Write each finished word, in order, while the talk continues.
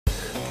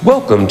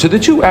Welcome to the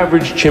Two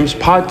Average Chimps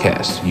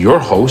podcast. Your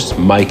hosts,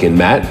 Mike and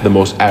Matt, the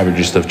most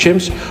averagest of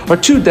chimps, are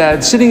two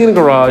dads sitting in a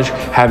garage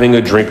having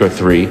a drink or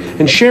three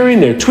and sharing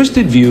their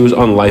twisted views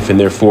on life in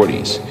their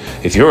 40s.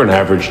 If you're an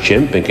average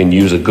chimp and can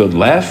use a good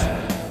laugh,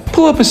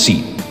 pull up a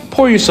seat,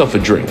 pour yourself a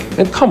drink,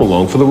 and come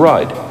along for the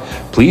ride.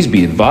 Please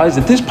be advised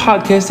that this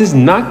podcast is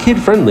not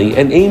kid-friendly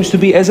and aims to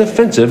be as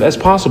offensive as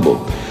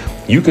possible.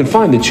 You can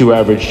find the Two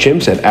Average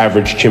Chimps at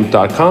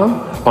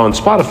averagechimp.com, on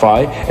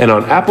Spotify, and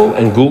on Apple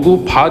and Google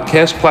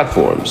podcast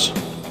platforms.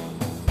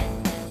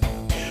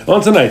 On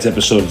tonight's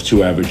episode of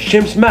Two Average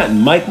Chimps, Matt and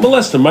Mike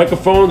molest the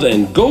microphones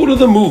and go to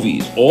the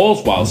movies,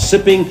 all while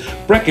sipping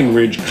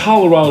Breckenridge,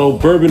 Colorado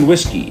bourbon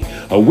whiskey,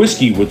 a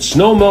whiskey with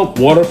snow melt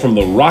water from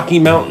the Rocky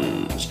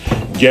Mountains.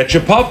 Get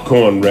your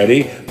popcorn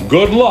ready.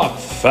 Good luck,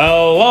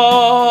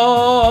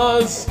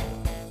 fellas!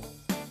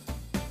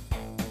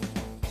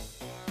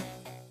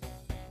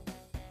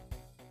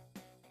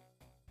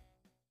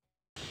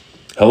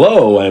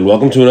 Hello, and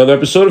welcome to another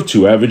episode of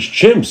Two Average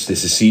Chimps.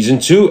 This is Season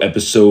 2,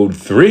 Episode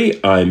 3.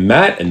 I'm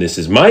Matt, and this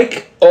is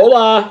Mike.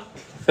 Hola!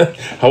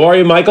 How are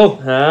you,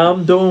 Michael?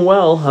 I'm doing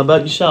well. How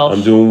about yourself?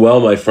 I'm doing well,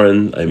 my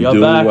friend. I'm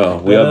doing well.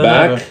 We are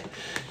back.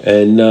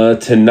 And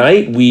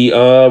tonight,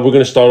 we're going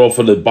to start off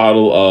with a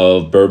bottle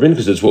of bourbon,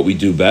 because it's what we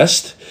do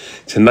best.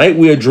 Tonight,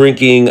 we are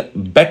drinking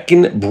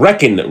Breckenridge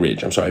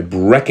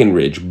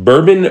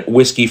bourbon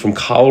whiskey from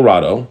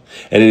Colorado,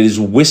 and it is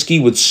whiskey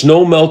with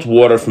snow melt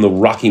water from the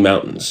Rocky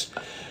Mountains.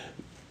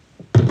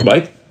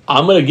 Mike?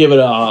 I'm going to give it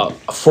a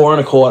 4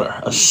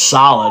 1/4, a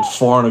solid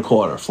 4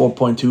 1/4,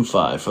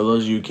 4.25 for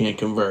those of you who can't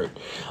convert.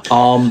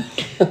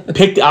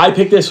 I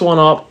picked this one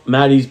up.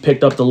 Maddie's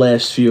picked up the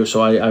last few,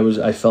 so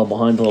I fell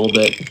behind a little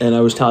bit, and I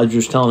was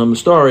just telling him the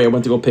story. I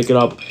went to go pick it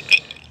up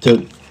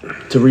to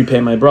repay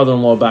my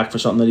brother-in-law back for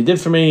something that he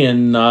did for me,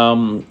 and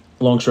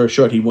long story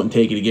short, he wouldn't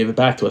take it. He gave it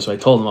back to us. So I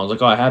told him, I was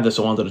like, oh, I have this.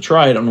 I wanted to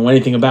try it. I don't know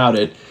anything about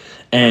it,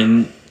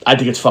 and I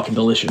think it's fucking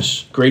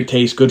delicious. Great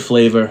taste, good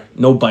flavor,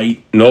 no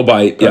bite. No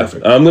bite.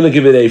 Perfect. Yeah. I'm gonna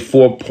give it a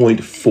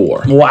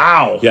 4.4.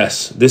 Wow.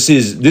 Yes, this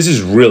is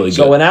really good.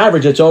 So on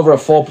average, it's over a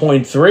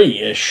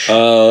 4.3-ish.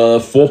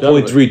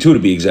 4.32 to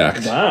be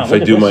exact. Wow. If I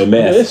do my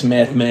math. Look at this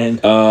math, man.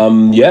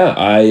 Yeah,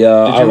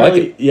 I like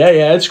it.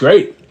 Yeah, it's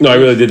great. No, I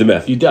really did the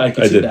math. You did. I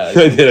did. That.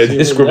 I did.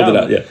 I scribbled it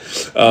out. Yeah.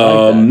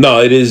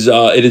 No, it is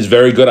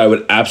very good. I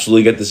would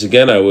absolutely get this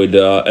again. I would.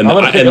 And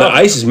the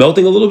ice is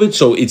melting a little bit,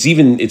 so it's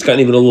gotten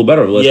even a little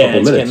better over the last couple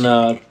of minutes.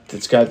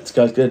 It's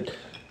got good.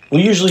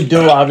 We usually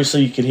do.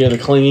 Obviously, you can hear the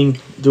clinging.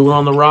 Do it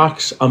on the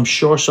rocks. I'm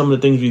sure some of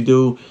the things we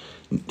do,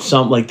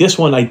 some like this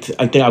one. I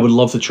think I would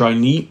love to try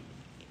neat.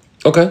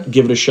 Okay.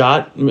 Give it a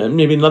shot.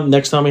 Maybe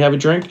next time we have a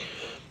drink.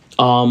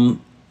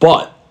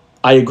 But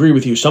I agree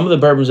with you. Some of the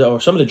bourbons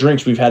or some of the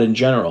drinks we've had in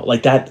general,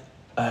 like that,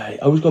 I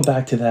always go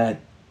back to that,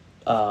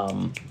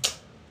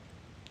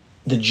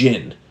 the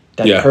gin,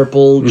 that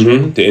purple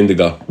gin, the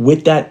indigo.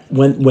 With that,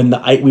 when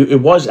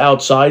it was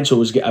outside, so it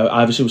was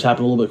obviously it was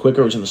happening a little bit quicker.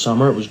 It was in the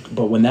summer.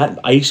 But when that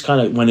ice kind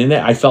of went in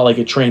there, I felt like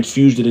it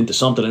transfused it into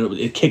something, and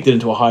it kicked it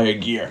into a higher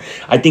gear.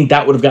 I think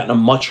that would have gotten a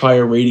much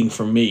higher rating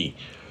from me.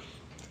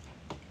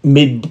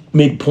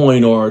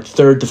 Midpoint or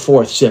third to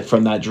fourth sip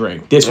from that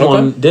drink. This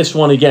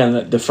one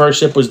again. The first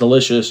sip was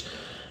delicious.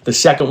 The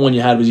second one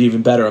you had was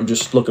even better. I'm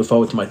just looking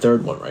forward to my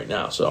third one right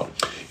now. So,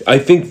 I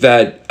think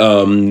that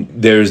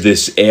there's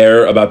this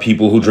air about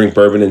people who drink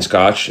bourbon and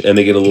scotch, and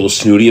they get a little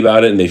snooty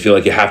about it, and they feel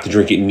like you have to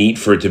drink it neat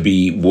for it to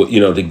be,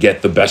 to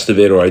get the best of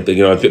it. Or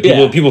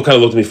people kind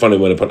of look at me funny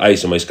when I put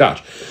ice in my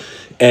scotch,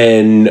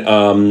 and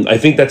I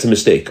think that's a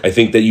mistake. I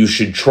think that you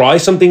should try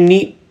something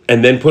neat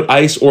and then put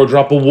ice or a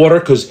drop of water,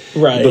 because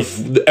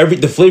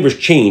the flavors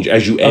change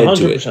as you add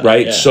to it,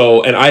 right? Yeah.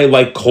 So, and I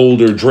like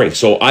colder drinks,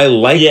 so I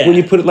like when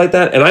you put it like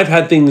that. And I've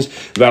had things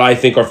that I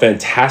think are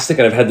fantastic,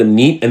 and I've had them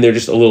neat, and they're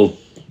just a little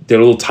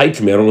tight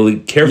for me. I don't really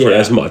care for it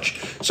as much.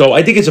 So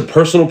I think it's a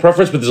personal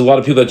preference, but there's a lot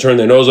of people that turn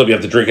their nose up. You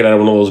have to drink it out of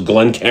one of those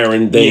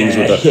Glencairn things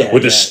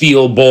with the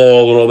steel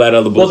ball and all that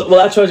other bullshit.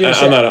 Well, that's what I was going to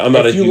say. I'm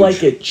not if you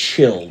like it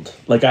chilled,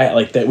 like I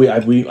like that.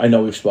 I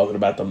know we've spoken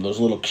about them. Those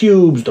little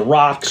cubes, the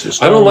rocks. The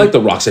I don't like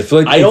the rocks. I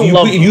feel like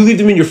if you leave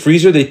them in your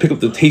freezer, they pick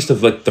up the taste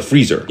of like the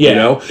freezer.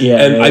 Yeah.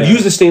 I've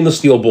used the stainless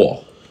steel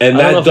ball. And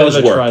that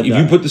does work. If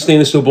you put the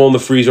stainless steel bowl in the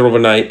freezer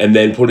overnight and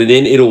then put it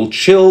in, it'll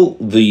chill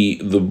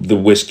the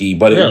whiskey,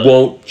 but it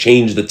won't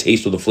change the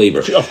taste or the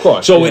flavor. Of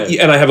course. So,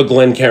 and I have a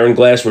Glencairn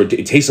glass where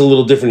it tastes a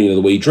little different, the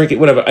way you drink it,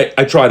 whatever.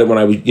 I tried it when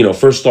I was,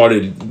 first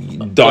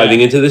started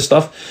diving into this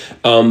stuff.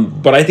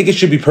 But I think it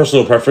should be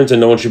personal preference, and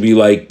no one should be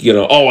like,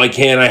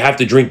 I have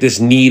to drink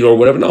this neat or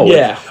whatever. No,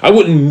 I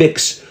wouldn't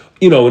mix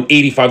an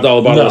 $85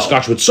 bottle of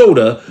scotch with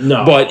soda.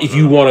 No. But if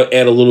you want to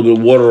add a little bit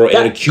of water or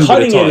add a cube at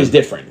a time. Cutting it is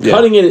different. Yeah.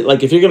 Cutting it,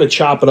 like if you're going to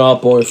chop it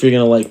up or if you're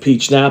going to like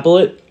peach snapple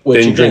it,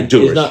 which then drink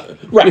Doers.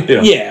 Right.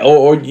 Yeah.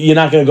 Or you're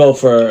not going to go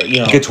for,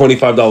 get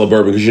 $25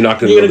 bourbon because you're not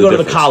going to You're going to go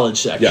to the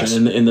college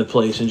section in the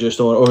place and just,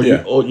 but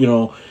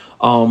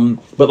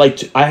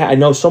like I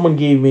know someone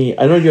gave me,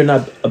 I know you're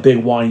not a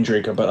big wine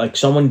drinker, but like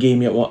someone gave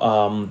me,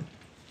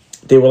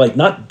 they were like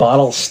not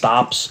bottle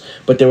stops,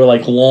 but they were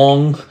like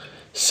long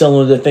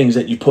cylinder things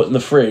that you put in the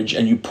fridge,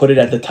 and you put it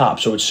at the top,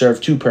 so it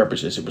served two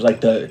purposes. It was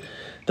like the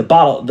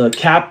bottle, the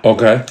cap.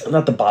 Okay.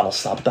 Not the bottle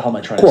stop. What the hell am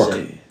I trying Cork.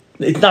 to say?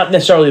 It's not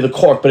necessarily the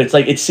cork, but it's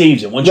like it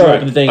saves it. Once you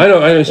open the thing, I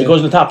know. it goes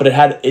on the top.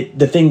 But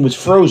the thing was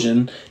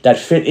frozen that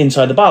fit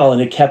inside the bottle, and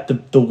it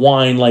kept the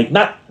wine like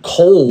not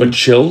cold, but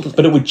chilled.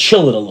 But it would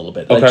chill it a little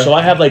bit. Okay. Like, so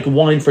I have like a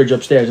wine fridge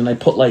upstairs, and I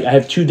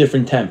have two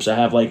different temps. I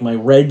have like my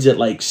reds at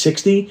like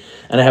 60,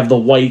 and I have the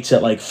whites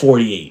at like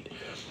 48.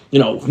 You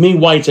know, me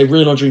whites, I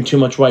really don't drink too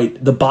much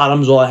white. The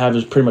bottoms, all I have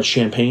is pretty much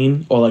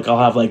champagne, or like I'll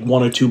have like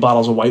 1 or 2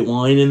 bottles of white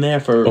wine in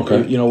there for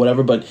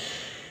whatever. But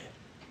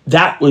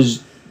that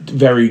was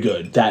very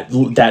good.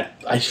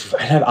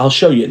 I'll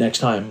show you it next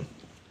time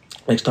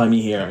you're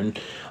here. And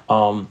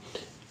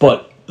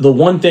but the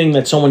one thing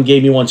that someone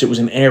gave me once, it was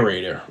an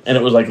aerator, and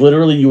it was like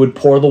literally you would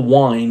pour the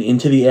wine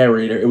into the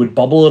aerator, it would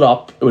bubble it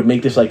up, it would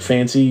make this like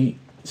fancy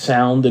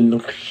sound, and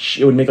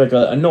it would make like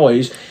a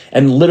noise,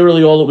 and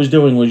literally all it was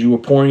doing was you were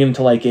pouring it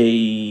into like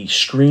a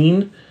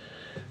screen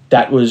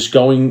that was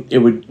going,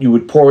 you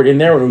would pour it in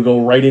there, and it would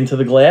go right into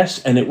the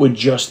glass, and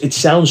it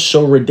sounds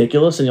so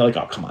ridiculous, and you're like,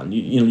 oh, come on,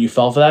 you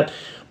fell for that.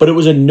 But it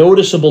was a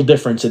noticeable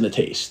difference in the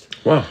taste.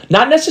 Wow.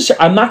 Not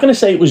necessarily, I'm not going to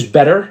say it was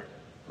better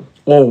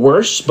or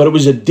worse, but it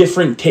was a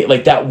different taste.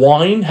 Like that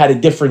wine had a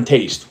different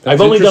taste.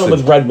 I've only done it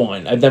with red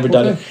wine. I've never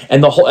done it.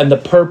 And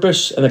the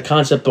purpose and the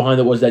concept behind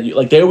it was that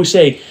they always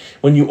say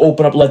when you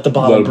open up, let the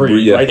bottle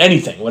breathe, right?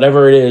 Anything,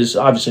 whatever it is,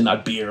 obviously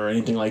not beer or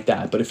anything like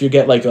that. But if you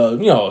get like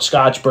a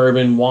Scotch,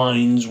 bourbon,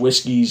 wines,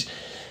 whiskeys,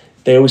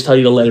 they always tell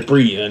you to let it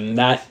breathe, and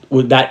that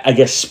I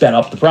guess sped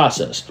up the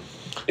process.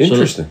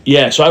 Interesting.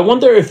 So I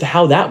wonder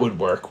how that would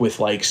work with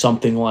like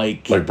something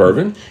like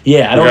bourbon.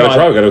 Yeah, I don't know.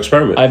 We gotta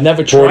experiment. I've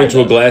never pour tried it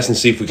into a glass and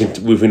see if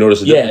we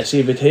notice a difference. Yeah, see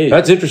if it tastes.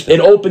 That's interesting. It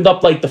opened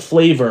up like the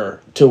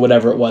flavor to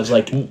whatever it was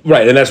like.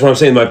 Right, and that's what I'm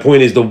saying. My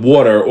point is the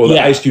water or the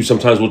ice cube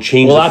sometimes will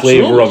change the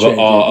flavor of a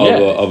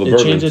bourbon. It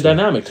changes the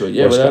dynamic to it.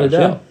 Yeah, without a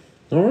doubt.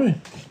 Yeah. All right.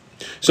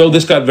 So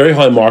this got very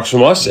high marks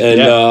from us, and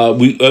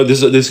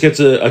this gets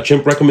a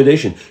chimp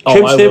recommendation.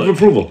 Chimp stamp of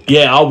approval.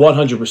 Yeah, I'll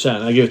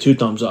 100%. I give it 2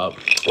 thumbs up.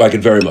 I like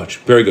it very much.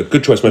 Very good.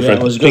 Good choice, my friend.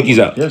 Pinky's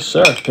out. Yes,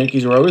 sir.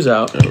 Pinkies are always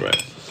out. All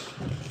right.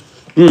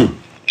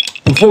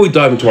 Before we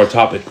dive into our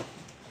topic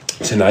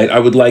tonight, I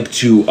would like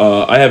to.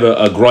 I have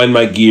a grind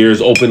my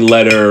gears open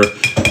letter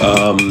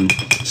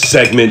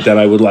segment that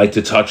I would like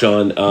to touch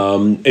on.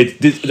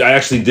 I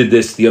actually did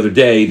this the other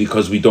day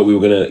because we thought we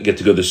were going to get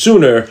together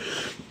sooner.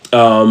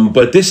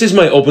 But this is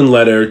my open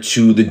letter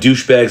to the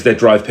douchebags that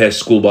drive past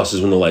school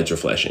buses when the lights are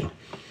flashing.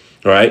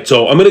 All right,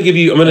 so I'm gonna give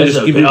you. This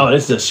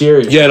is a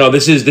serious. Yeah, no,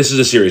 this is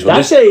a serious one.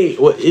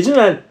 Isn't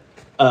that?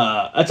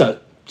 That's a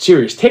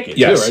serious ticket.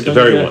 Yes, too,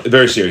 right?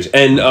 very serious.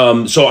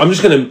 And so I'm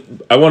just gonna.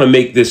 I want to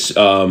make this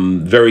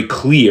very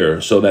clear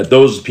so that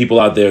those people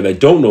out there that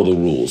don't know the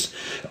rules,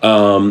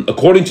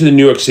 according to the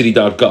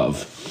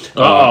NewYorkCity.gov.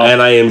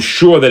 And I am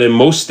sure that in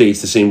most states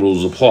the same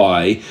rules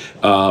apply.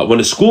 When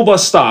a school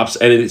bus stops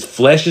and it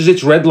flashes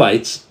its red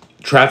lights,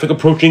 traffic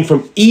approaching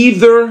from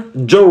either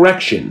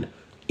direction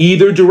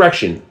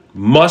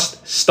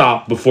must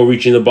stop before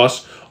reaching the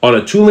bus on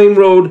a 2-lane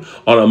road,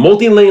 on a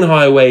multi-lane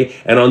highway,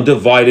 and on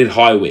divided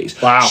highways.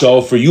 Wow.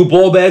 So for you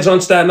ball bags on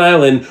Staten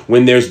Island,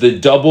 when there's the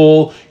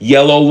double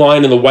yellow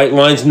line and the white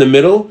lines in the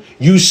middle,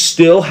 you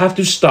still have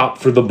to stop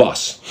for the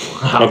bus.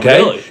 Wow, okay?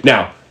 Really?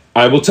 Now,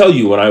 I will tell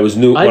you, when I was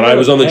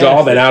on the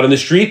job and out in the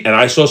street and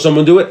I saw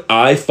someone do it,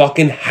 I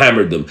fucking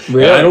hammered them.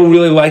 Really? And I don't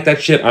really like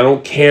that shit. I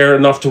don't care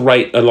enough to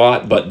write a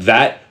lot, but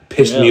that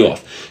pissed me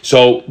off.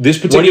 So this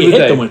particular day, what do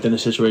you hit them with in a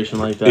situation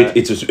like that?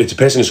 It's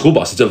passing a school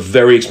bus. It's a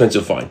very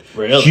expensive fine.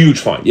 Really? Huge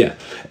fine, yeah.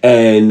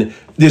 And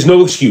there's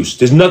no excuse.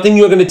 There's nothing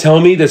you're going to tell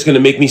me that's going to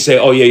make me say,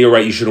 oh, yeah, you're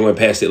right, you should have went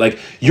past it. Like,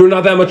 you're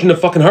not that much in a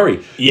fucking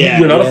hurry. Yeah.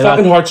 You're not a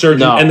fucking heart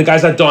surgeon, and the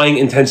guy's not dying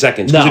in 10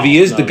 seconds. Because if he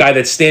is, the guy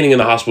that's standing in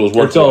the hospital is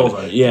working. It's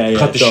over. Yeah,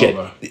 Cut the shit.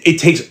 Over. It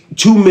takes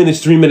 2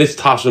 minutes, 3 minutes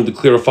tops for him to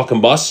clear a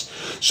fucking bus.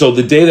 So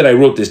the day that I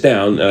wrote this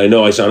down, and I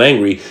know I sound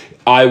angry,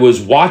 I was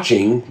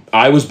watching.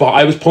 I was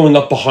pulling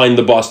up behind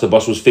the bus. The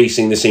bus was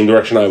facing the same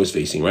direction I was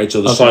facing, right?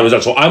 So the sign was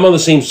out. So I'm on the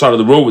same side of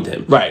the road with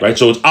him, right?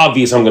 So it's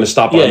obvious I'm going to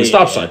stop behind the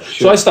stop sign.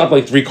 Sure. So I stopped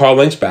like 3 car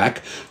lengths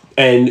back,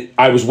 and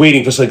I was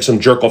waiting for like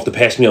some jerk off to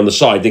pass me on the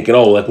side, thinking,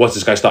 oh, like what's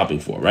this guy stopping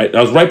for, right? And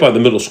I was right by the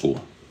middle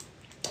school,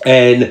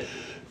 and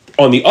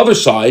on the other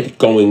side,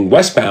 going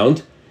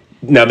westbound.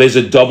 Now there's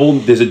a double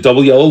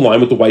yellow line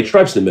with the white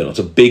stripes in the middle.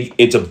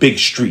 It's a big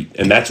street,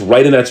 and that's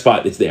right in that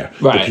spot. It's there.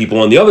 Right. The people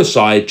on the other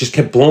side just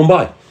kept blowing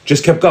by,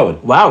 just kept going.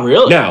 Wow,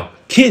 really? Now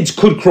kids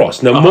could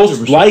cross. Now 100%.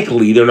 Most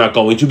likely they're not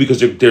going to because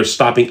they're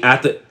stopping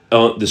at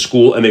the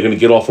school and they're going to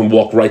get off and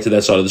walk right to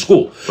that side of the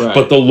school. Right.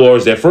 But the law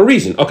is there for a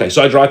reason. Okay,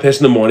 so I drive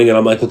past in the morning and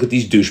I'm like, look at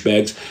these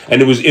douchebags,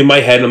 and it was in my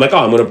head and I'm like,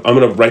 oh, I'm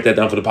gonna write that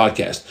down for the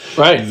podcast.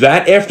 Right.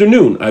 That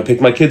afternoon, I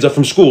picked my kids up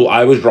from school.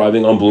 I was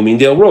driving on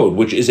Bloomingdale Road,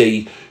 which is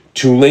a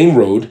 2-lane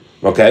road,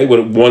 okay, with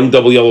one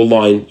double yellow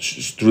line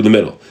through the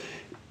middle.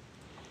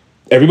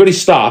 Everybody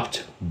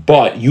stopped,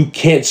 but you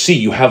can't see.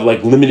 You have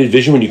like limited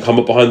vision when you come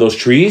up behind those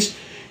trees.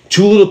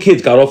 2 little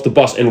kids got off the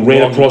bus and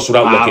ran across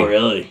without looking. Wow,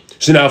 really?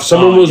 So now if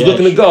someone was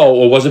looking to go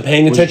or wasn't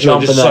paying attention or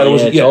just decided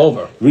it's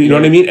over. You know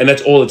what I mean? And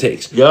that's all it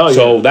takes.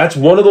 So that's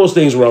one of those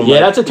things where I'm like,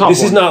 that's a tough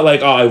this is not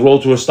like, I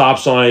rolled through a stop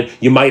sign,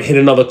 you might hit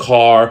another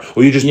car,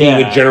 or you're just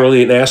being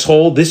generally an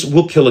asshole. This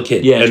will kill a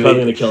kid. Yeah, it's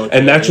probably going to kill a kid.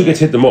 And that's who gets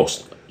hit the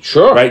most.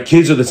 Sure. Right?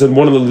 Kids are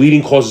one of the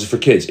leading causes for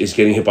kids is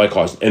getting hit by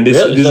cars. And this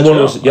is one of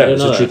those. Yeah,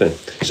 it's a true thing.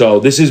 So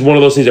this is one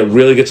of those things that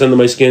really gets under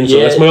my skin. So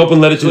that's my open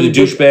letter to the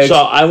douchebags. So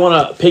I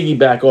want to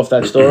piggyback off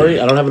that story.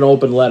 I don't have an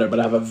open letter, but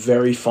I have a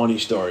very funny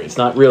story. It's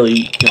not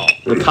really,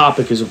 the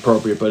topic is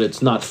appropriate, but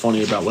it's not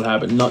funny about what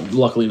happened.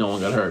 Luckily, no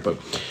one got hurt. But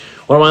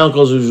one of my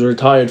uncles was a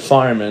retired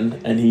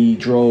fireman, and he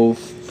drove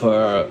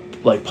for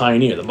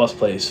Pioneer, the bus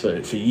place,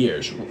 for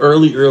years.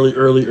 Early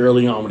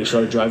on when he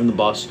started driving the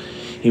bus.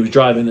 He was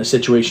driving, a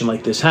situation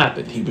like this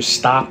happened. He was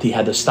stopped. He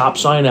had the stop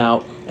sign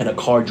out, and a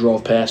car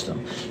drove past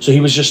him. So he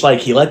was just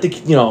he let the,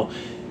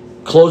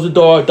 close the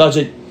door, does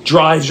it,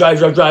 drives,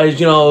 trying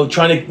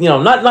to,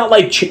 not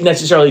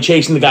necessarily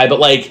chasing the guy, but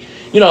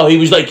he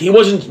was he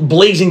wasn't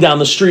blazing down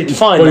the street to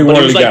find him, but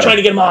he was trying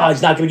to get him.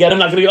 He's not going to get him,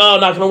 not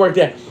going to work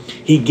there.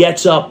 He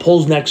gets up,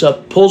 pulls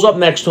up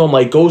next to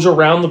him, goes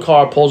around the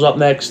car, pulls up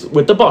next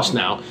with the bus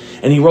now,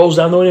 and he rolls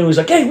down the window. He's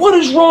like, "Hey, what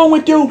is wrong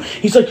with you?"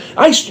 He's like,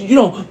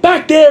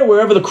 back there,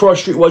 wherever the cross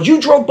street was, you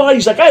drove by.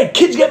 He's like, "Hey,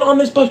 kids getting on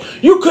this bus.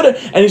 You could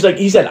have." And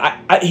he said,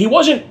 he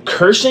wasn't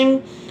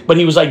cursing, but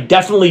he was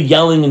definitely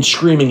yelling and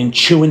screaming and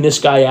chewing this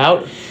guy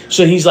out.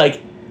 So he's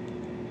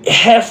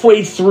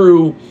halfway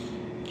through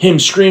him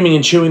screaming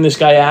and chewing this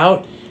guy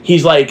out,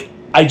 he's like,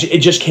 it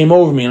just came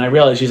over me, and I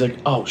realized he's like,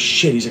 oh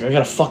shit. He's like, I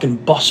got a fucking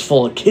bus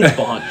full of kids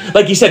behind.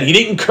 Like he said, he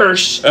didn't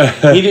curse,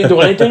 he didn't do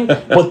anything.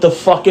 But the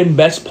fucking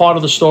best part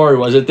of the story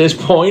was at this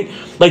point,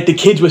 the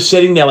kids were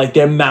sitting there,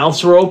 their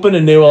mouths were open,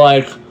 and they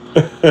were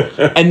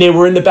and they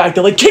were in the back.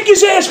 They're like, kick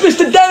his ass,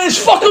 Mr. Dennis.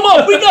 Fuck him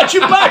up. We got you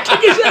back. Kick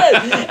his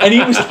ass. And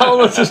he was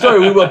telling us the story.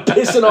 We were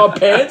pissing our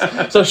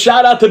pants. So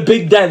shout out to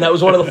Big Den. That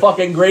was one of the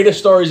fucking greatest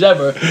stories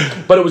ever.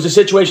 But it was a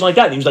situation like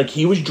that. And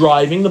he was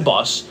driving the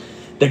bus.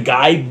 The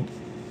guy,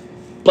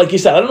 like you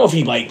said, I don't know if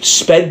he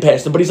sped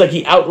past him, but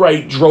he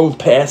outright drove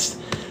past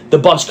the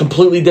bus,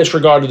 completely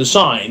disregarded the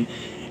sign.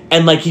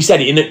 And he said,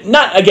 he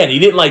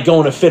didn't go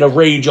in a fit of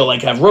rage or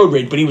have road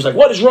rage, but he was like,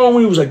 what is wrong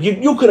with you? He was like,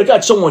 you could have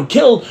got someone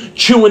killed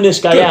chewing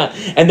this guy out.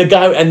 And the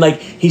guy,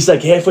 he's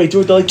halfway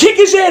through it, they're like, kick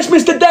his ass,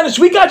 Mr. Dennis,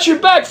 we got your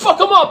back, fuck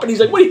him up. And he's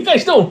like, what are you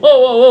guys doing?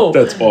 Whoa.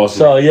 That's awesome.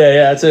 So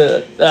that's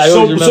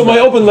it. So my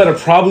open letter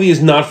probably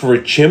is not for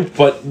a chimp,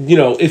 but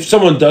if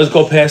someone does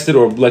go past it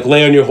or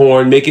lay on your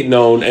horn, make it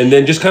known, and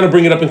then just kind of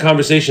bring it up in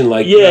conversation,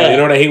 you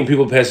know what I hate when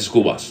people pass the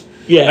school bus.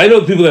 Yeah, I know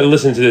the people that are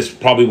listening to this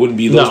probably wouldn't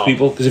be those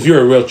people, because if you're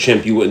a real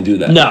chimp, you wouldn't do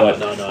that. No.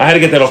 I had to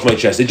get that off my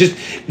chest. It just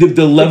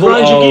the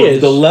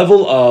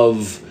level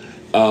of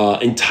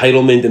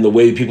entitlement and the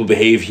way people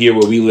behave here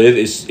where we live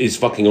is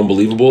fucking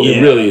unbelievable. Yeah.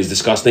 It really is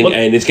disgusting,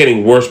 and it's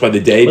getting worse by the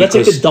day. That's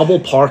the double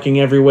parking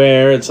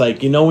everywhere. It's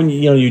when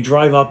you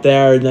drive up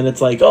there, and then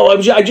it's I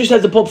just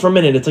had to pull up for a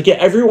minute. It's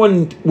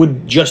everyone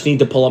would just need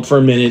to pull up for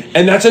a minute,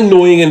 and that's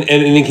annoying and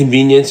an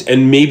inconvenience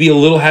and maybe a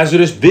little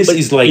hazardous. This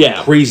is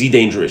crazy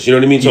dangerous. You know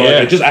what I mean? So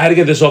I had to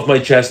get this off my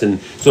chest,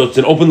 and so it's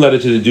an open letter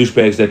to the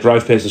douchebags that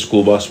drive past the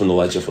school bus when the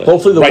lights are flaring.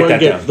 Hopefully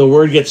the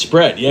word gets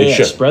spread.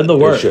 Spread the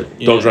word.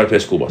 Don't drive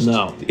past school buses.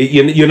 No.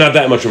 You're not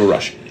that much of a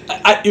rush.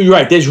 You're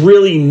right. There's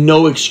really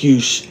no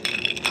excuse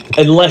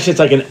unless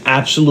it's an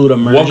absolute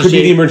emergency. What could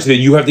be the emergency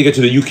that you have to get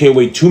to that you can't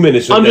wait 2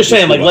 minutes? I'm just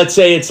saying, let's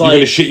say it's you're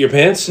gonna shit your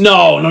pants?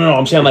 No.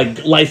 I'm saying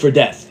life or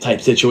death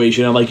type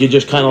situation. I'm you're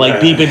just kind of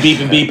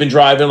beeping,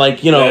 driving.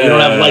 You don't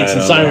have lights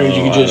and sirens.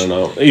 You can just. I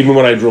don't know. Even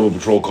when I drove a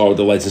patrol car with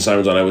the lights and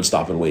sirens on, I would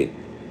stop and wait.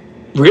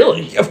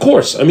 Really? Of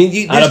course. I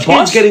mean, there's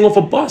kids getting off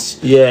a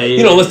bus. Yeah.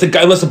 Unless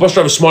the bus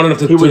driver is smart enough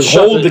to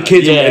hold the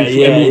kids and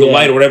move the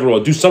light or whatever, or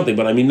do something.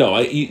 But I mean, no,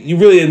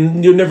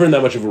 you're never in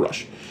that much of a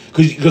rush.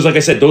 Because like I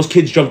said, those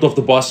kids jumped off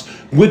the bus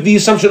with the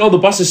assumption, the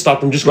bus is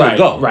stopped, I'm just going to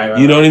go. Right.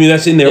 You know what I mean?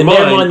 That's in their mind.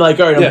 In their mind,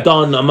 all right, I'm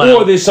done, I'm out.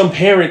 Or there's some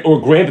parent or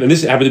grandparent, and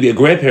this happened to be a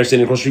grandparent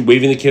standing across the street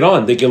waving the kid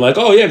on, thinking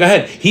oh yeah, go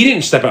ahead. He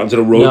didn't step out into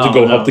the road to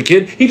go help the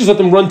kid. He just let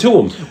them run to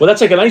him. Well,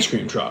 that's like an ice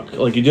cream truck.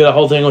 You do the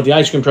whole thing with the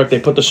ice cream truck, they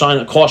put the sign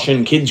of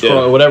caution, kids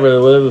or whatever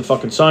the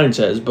fucking sign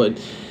says, but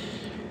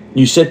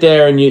you sit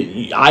there and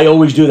I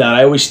always do that.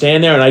 I always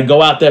stand there and I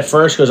go out there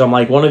first because I'm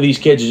one of these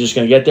kids is just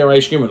going to get their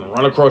ice cream and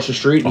run across the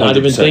street, not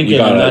even thinking.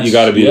 You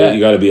got to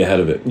be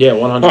ahead of it. Yeah,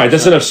 100%. All right,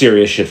 that's enough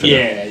serious shit for now.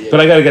 Yeah. But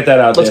I got to get that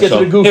out Let's there.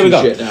 Let's get to the goofy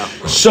shit now.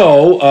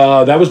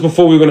 So that was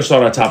before we were going to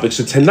start our topic.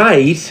 So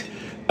tonight,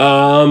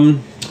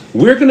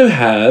 we're going to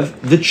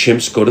have the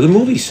Chimps go to the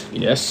movies.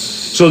 Yes.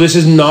 So this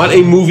is not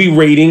a movie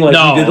rating like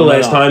we did the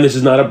last time. This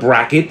is not a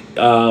bracket.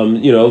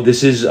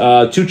 This is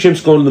two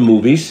Chimps going to the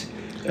movies.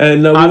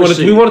 And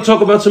we want to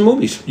talk about some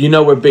movies.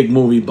 We're big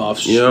movie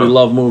buffs. Yeah. We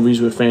love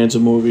movies. We're fans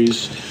of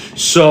movies.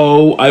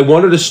 So I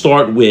wanted to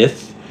start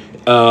with...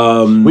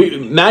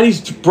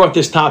 Maddie's brought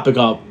this topic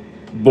up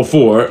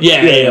before.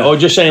 Yeah. Or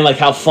just saying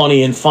how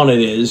funny and fun it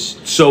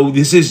is. So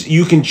this is...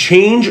 You can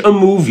change a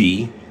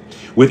movie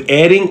with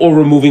adding or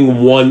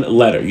removing one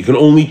letter. You can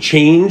only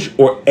change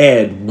or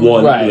add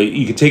one. Right.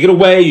 You can take it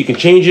away, you can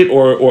change it,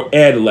 or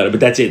add a letter, but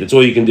that's it. That's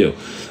all you can do.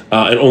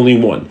 And only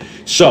one.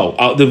 So,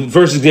 the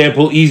first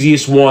example,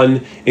 easiest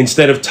one,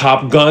 instead of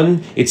Top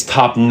Gun, it's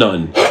Top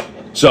None.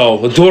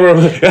 So, a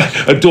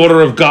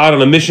daughter of God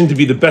on a mission to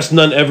be the best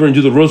nun ever and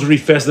do the rosary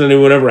faster than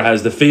anyone ever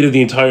has. The fate of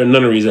the entire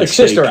nunnery is at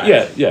stake. Sister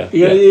Act. Yeah.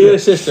 You got a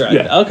Sister Act.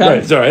 Yeah. Okay. Right,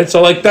 it's all right.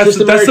 So, like, that's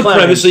the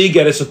premise, so you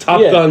get it. So,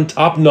 Top Gun,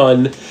 Top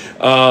None.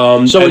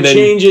 So,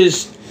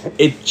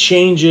 it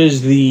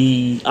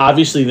changes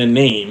obviously the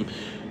name.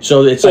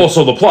 So it's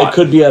also the plot. It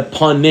could be a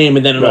pun name,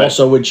 and then it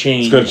also would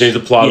change. It's going to change the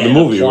plot of the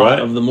movie, right?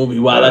 Of the movie.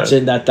 Wow, that's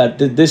it.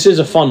 This is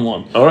a fun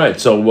one. All right.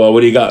 So what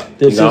do you got?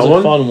 This is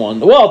a fun one.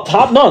 Well,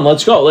 Top None.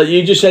 Let's go.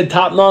 You just said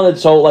Top None.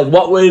 So like,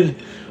 what would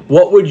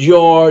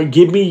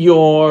give me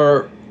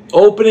your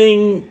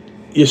opening?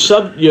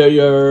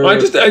 Your I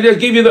just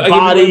gave you the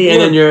body and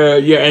then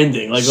your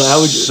ending. Like how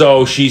would you?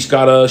 So she's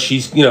on a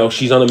mission.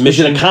 Is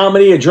it a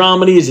comedy, a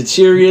dramedy? Is it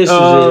serious?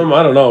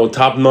 I don't know.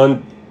 Top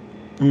None.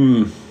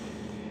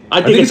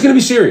 I think it's going to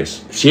be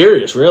serious.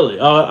 Serious, really?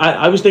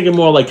 I was thinking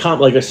more like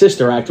a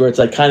Sister Act where it's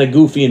like kind of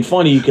goofy and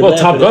funny. You can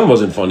Top Gun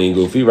wasn't funny and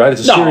goofy, right?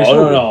 It's a serious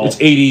movie. No. It's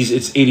 80s.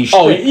 It's 80s.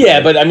 Oh yeah,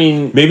 right? But I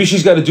mean, maybe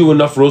she's got to do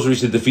enough rosaries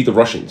to defeat the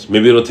Russians.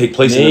 Maybe it'll take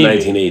place in the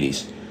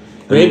 1980s.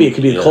 Maybe it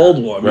could be the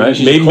Cold War, right?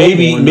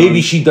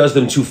 Maybe she does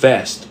them too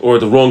fast or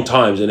at the wrong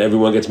times, and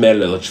everyone gets mad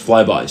at her like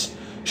flybys.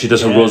 She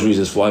does her rosaries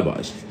as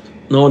flybys.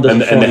 No one does.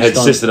 And the head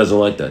sister doesn't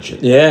like that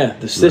shit. Yeah,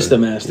 the sister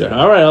master. Yeah.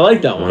 All right, I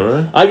like that one.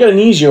 Right. I got an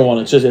easier one.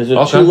 It's a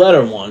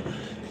 2-letter one.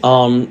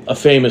 A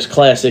famous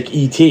classic,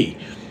 E.T.,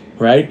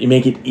 right? You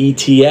make it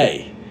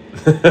ETA.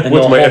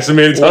 What's my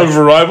estimated time of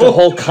arrival? The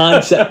whole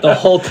concept. The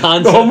whole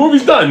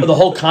movie's done. The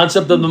whole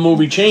concept of the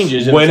movie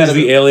changes. When is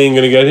the alien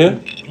going to get here?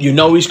 You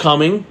know he's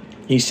coming.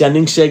 He's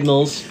sending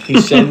signals.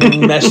 He's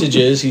sending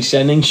messages. He's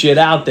sending shit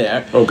out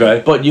there.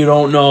 Okay. But you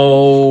don't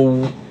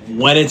know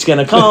when it's going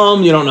to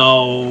come. You don't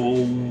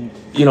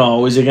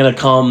know, is it going to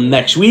come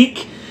next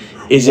week?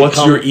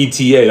 What's your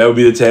ETA? That would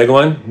be the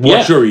tagline.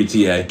 What's your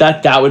ETA?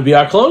 That would be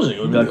our closing.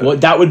 It would be like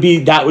what that would be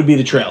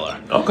the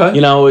trailer. Okay.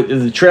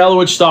 The trailer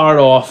would start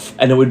off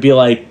and it would be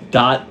like ...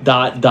 and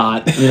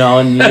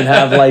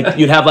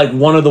you'd have like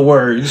one of the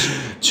words,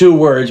 2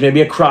 words,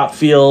 maybe a crop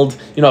field,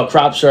 a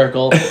crop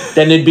circle.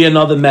 Then there'd be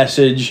another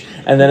message,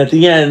 and then at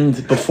the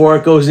end, before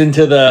it goes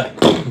into the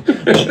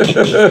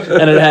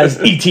and it has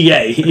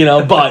ETA,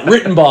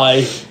 written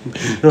by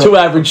 2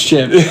 average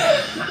chimps.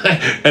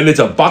 And it's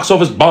a box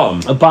office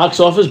bomb. A box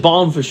office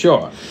bomb for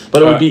sure.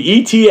 But it would be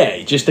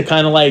ETA, just to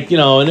kind of like,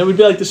 and it would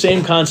be like the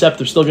same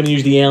concept of still going to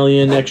use the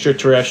alien,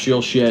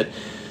 extraterrestrial shit.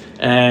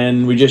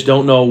 And we just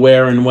don't know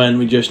where and when.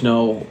 We just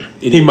know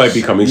he might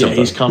be coming sometime.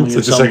 Yeah, he's coming.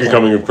 It's the second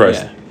coming of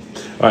Christ. Yeah.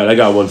 All right, I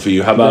got one for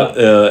you. How about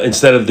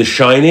instead of The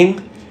Shining,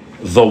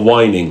 The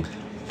Whining?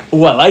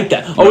 Oh, I like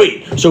that. Oh,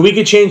 wait. So we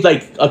could change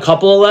like a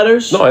couple of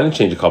letters? No, I didn't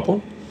change a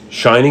couple.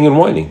 Shining and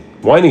Whining.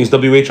 Whining is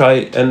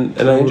WHINNING.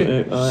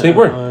 Same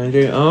word.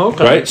 Oh,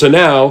 okay. Right? So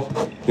now,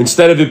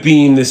 instead of it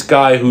being this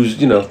guy who's,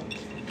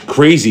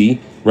 crazy,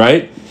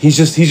 right? He's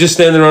just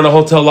standing around a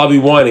hotel lobby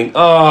whining.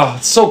 Oh,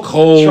 it's so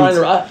cold. I want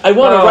to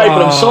write,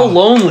 but I'm so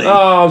lonely.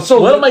 Oh, I'm so.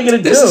 What am I gonna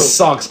do? This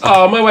sucks.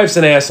 Oh, my wife's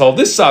an asshole.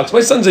 This sucks.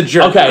 My son's a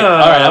jerk. Okay, all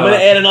right. I'm gonna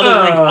add another.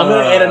 I'm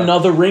gonna add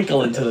another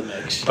wrinkle into the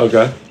mix.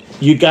 Okay.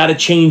 You got to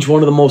change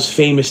one of the most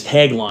famous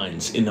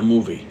taglines in the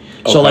movie.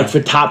 So, like, for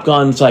Top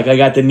Gun, it's like, I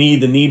got the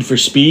need for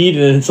speed,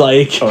 and it's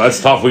like... Oh,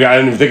 that's tough. I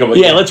didn't even think of it.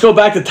 Yeah, let's go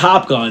back to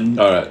Top Gun.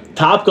 All right.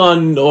 Top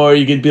Gun, or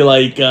you could be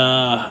like...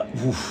 I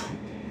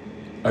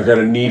got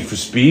a need for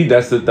speed?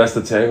 That's the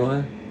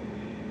tagline?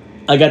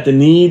 I got the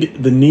need...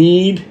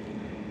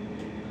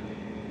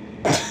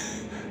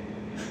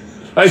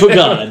 For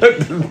God.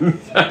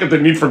 I got the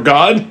need for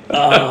God?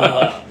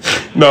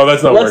 No,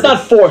 that's not. Let's not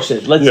force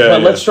it. Let's try.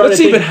 Let's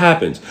see if it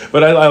happens.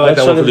 But I like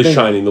that one for The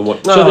Shining. The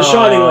one. So The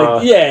Shining,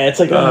 it's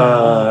like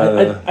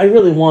I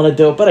really want to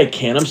do it, but I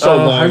can't. I'm so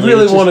lonely. I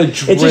really want to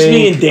drink. It's just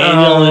me and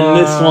Daniel and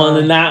this one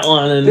and that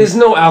one. And there's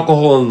no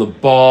alcohol in the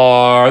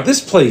bar. This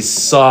place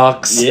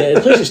sucks. Yeah,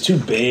 this place is too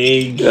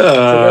big.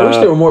 I wish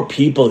there were more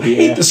people here.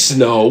 I hate the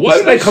snow. Why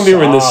did I come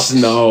here in the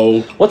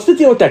snow? What's the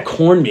deal with that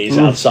corn maze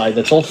outside?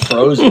 That's all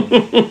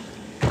frozen.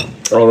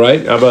 All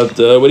right. How about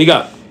what do you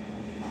got?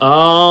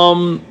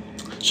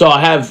 So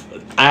I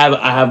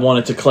have one.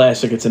 It's a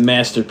classic. It's a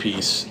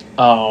masterpiece.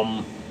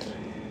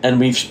 And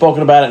we've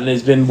spoken about it, and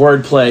there's been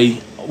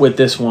wordplay with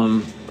this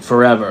one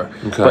forever.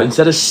 Okay. But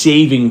instead of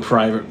Saving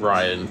Private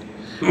Ryan,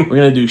 we're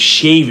gonna do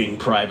Shaving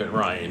Private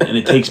Ryan, and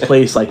it takes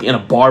place like in a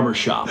barber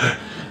shop.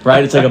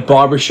 Right, it's like a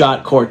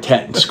barbershop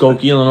quartet in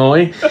Skokie,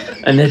 Illinois,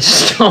 and they're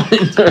just going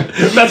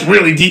through. That's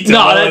really detailed.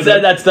 No,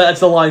 that's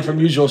the line from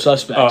Usual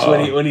Suspects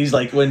when he's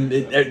like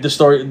the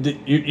story.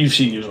 You've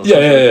seen Usual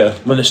Suspects.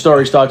 Yeah. When the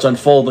story starts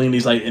unfolding,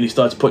 and he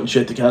starts putting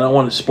shit together. I don't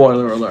want a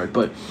spoiler alert,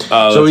 but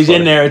so he's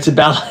in there. It's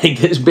about like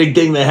this big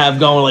thing they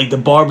have going, like the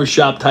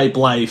barbershop type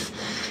life,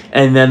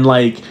 and then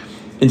like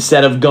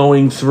instead of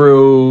going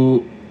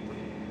through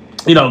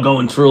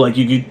going through like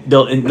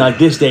in like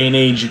this day and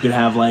age, you could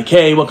have like,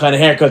 hey, what kind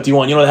of haircut do you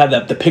want? They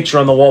have the picture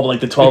on the wall with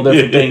like the 12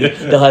 different things.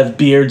 They'll have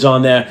beards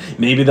on there.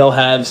 Maybe they'll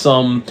have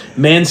some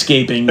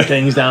manscaping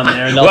things down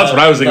there. And well, that's what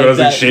I was thinking. I was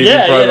like shaving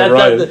Private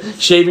Ryan.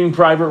 Shaving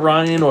Private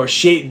Ryan or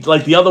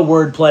like the other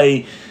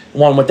wordplay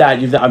one with that.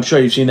 I'm sure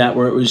you've seen that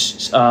where it was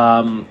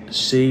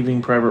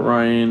Saving Private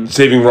Ryan.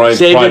 Saving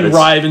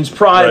Ryan's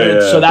Private.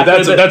 Right, yeah. So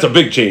that's a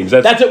big change.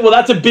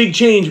 That's a big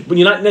change, but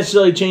you're not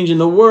necessarily changing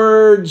the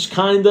words,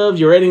 kind of.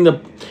 You're adding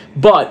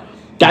but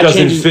that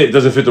doesn't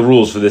fit the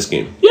rules for this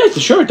game. Yeah,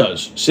 sure it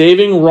does.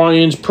 Saving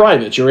Ryan's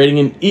Private. You're adding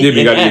an E.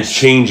 You're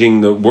changing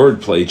the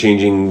wordplay,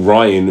 changing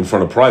Ryan in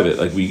front of Private.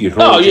 Like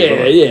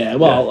yeah.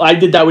 Well, I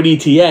did that with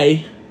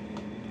ETA.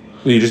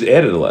 Well, you just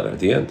added a letter at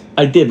the end.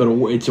 I did, but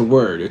it's a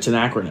word. It's an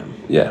acronym.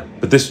 Yeah,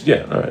 but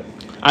all right.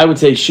 I would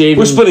say shaving.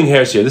 We're splitting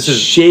hairs here. This is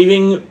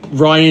shaving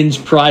Ryan's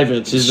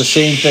privates is the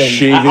same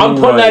thing. I'm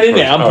putting that in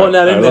there.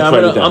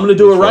 I'm gonna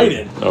do a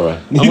write-in. All right.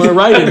 I'm gonna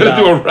write it. I'm gonna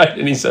do a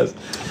write-in. He says.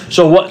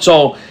 So what?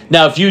 So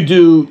now, if you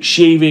do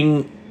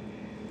shaving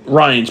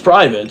Ryan's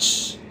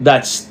privates,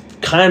 that's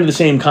kind of the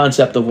same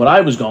concept of what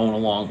I was going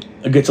along.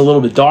 It gets a little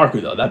bit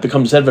darker though. That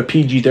becomes instead of a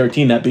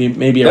PG-13,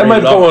 maybe that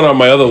might go on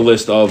my other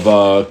list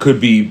of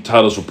could be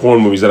titles for porn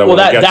movies that I want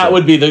to get to. That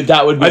would be.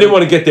 I didn't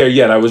want to get there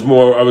yet. I was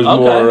more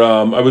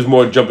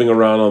jumping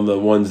around on the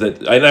ones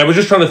that I was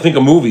just trying to think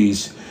of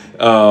movies.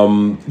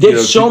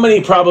 There's so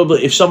many.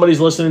 Probably, if somebody's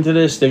listening to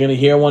this, they're gonna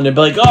hear one. They'll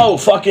be like, "Oh,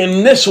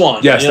 fucking this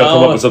one." Yes, they'll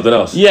come up with something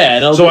else.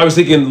 Yeah. So I was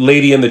thinking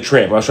Lady and the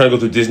Tramp. I was trying to go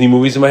through Disney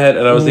movies in my head,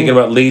 and I was thinking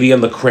about Lady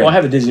and the Tramp. Oh, I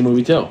have a Disney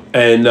movie too.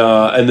 And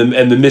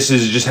the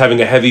missus is just having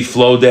a heavy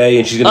flow day,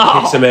 and she's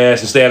gonna kick some ass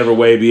and stay out of her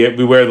way.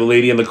 Beware the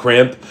Lady and the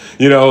Cramp.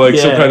 Some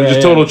kind of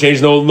just total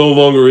change. No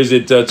longer is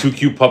it two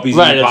cute puppies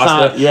eating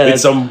pasta.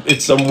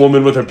 It's some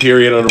woman with her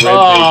period on a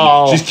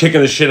rampage. She's kicking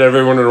the shit out of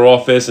everyone in her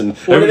office, and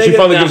she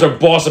finally gives her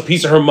boss a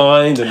piece of her mind.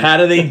 And how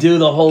do they do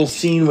the whole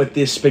scene with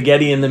this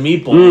spaghetti and the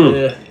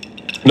meatball?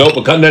 Nope,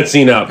 we're cutting that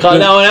scene out. Cut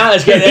that one out.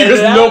 Let's get because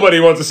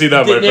nobody wants to see that,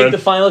 my friend. Didn't make the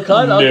final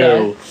cut? Okay.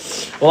 No.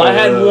 Well, I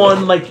had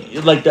one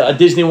like a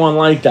Disney one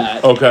like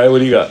that. Okay, what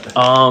do you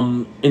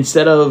got?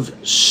 Instead of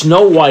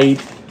Snow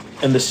White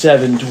and the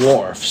Seven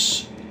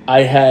Dwarfs,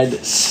 I had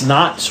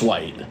Snots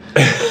White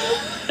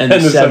and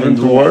the Seven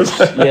Dwarfs.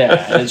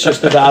 Yeah, and it's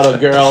just about a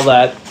girl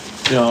that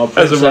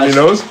has a runny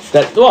nose.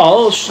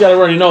 She's got a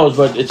runny nose,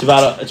 but it's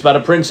about a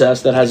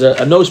princess that has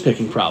a nose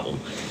picking problem.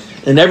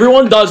 And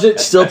everyone does it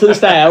still to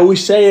this day. I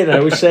always say it,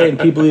 and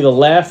people either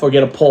laugh or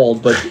get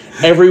appalled, but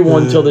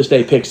everyone till this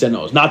day picks their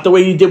nose. Not the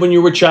way you did when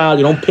you were a child.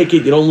 You don't pick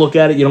it, you don't look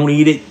at it, you don't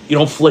eat it, you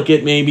don't flick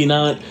it, maybe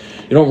not.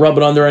 You don't rub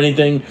it under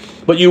anything.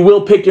 But you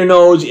will pick your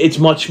nose. It's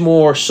much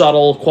more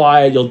subtle,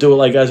 quiet. You'll do it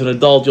like as an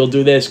adult. You'll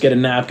do this, get a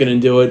napkin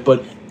and do it.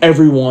 But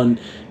everyone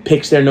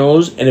picks their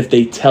nose, and if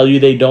they tell you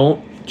they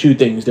don't, two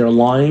things. They're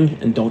lying,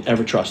 and don't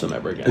ever trust them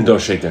ever again. And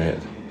don't shake their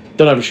hand.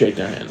 Don't ever shake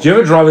their hand. Do you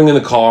ever driving in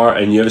the car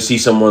and you ever see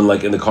someone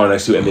like in the car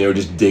next to you and they were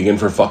just digging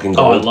for fucking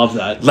gold? Oh, I love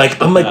that.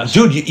 Like, I'm like,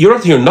 dude, you're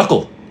up to your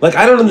knuckle. Like,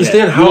 I don't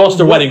understand how. You lost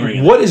their wedding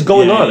ring. What is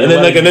going on? And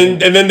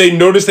then they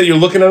notice that you're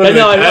looking at them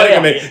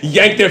and they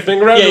yank their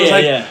finger out.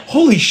 And it's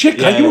holy shit,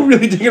 guy, you were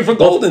really digging for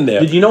gold in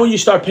there. Did you know when you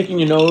start picking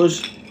your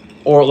nose?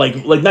 Or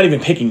like not even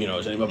picking your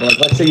nose anymore, but like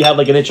let's say you have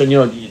like an itch on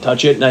your nose, you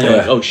touch it, now you're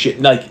like, oh shit,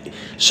 like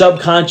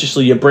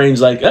subconsciously your brain's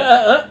like,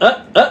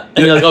 and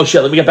you're like, oh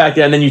shit, let me get back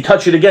there, and then you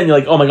touch it again, you're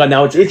like, oh my god,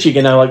 now it's itchy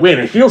again. Now I'm like, wait,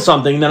 I feel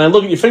something, and then I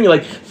look at your finger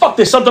like, fuck,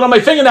 there's something on my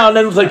finger now, and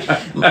then it's like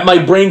my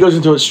brain goes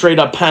into a straight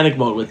up panic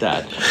mode with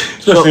that.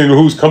 Especially in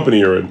whose company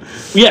you're in.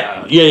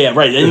 Yeah,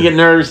 right. Then you get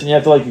nervous and you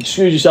have to like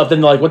excuse yourself. Then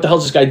they're like, what the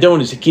hell's this guy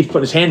doing? He keeps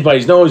putting his hands by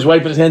his nose,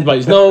 wiping his hands by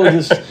his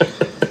nose.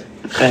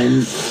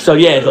 And so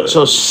the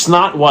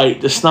Snots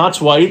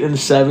White and the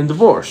Seven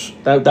Divorce.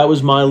 That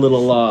was my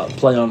little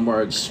play on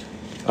words.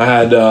 I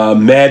had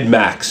Mad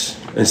Max.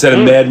 Instead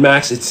of Mad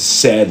Max, it's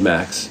Sad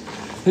Max.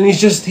 And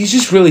he's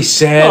just really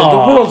sad. Aww.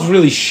 The world's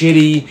really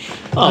shitty.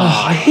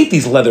 I hate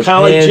these leather pants.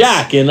 Kind of like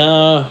Jack and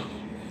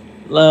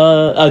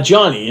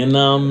Johnny in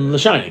The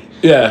Shining.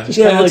 Yeah,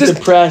 just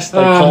depressed.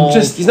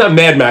 He's not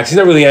Mad Max. He's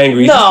not really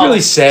angry. He's just really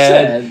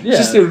sad. Yeah.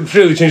 Just to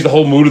really change the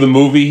whole mood of the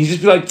movie. He's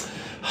just be like,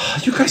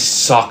 you guys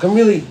suck. I'm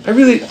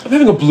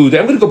having a blue day.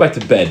 I'm gonna go back to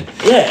bed.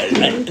 Yeah,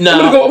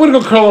 no. I'm gonna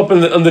go curl up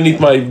underneath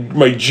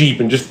my Jeep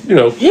and just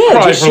cry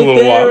just for a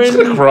little while. I'm just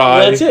gonna cry.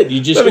 Well, that's it.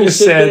 You just having a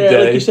sad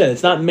day. Like you said,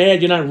 it's not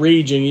mad. You're not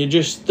raging. You're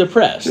just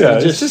depressed. Yeah,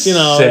 it's just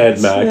sad,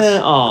 Max.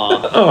 Yeah,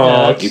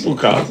 aw, keep them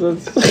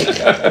constants.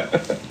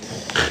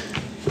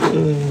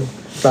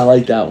 I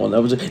like that one.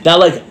 That was now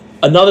like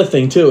another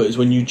thing too is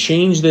when you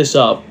change this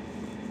up.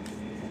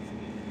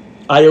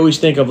 I always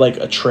think of like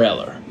a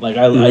trailer. Like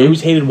I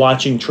always hated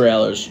watching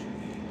trailers.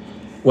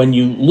 When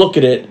you look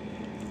at it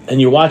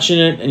and you're watching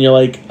it and you're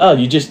like, oh,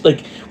 you just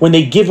like when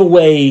they give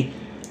away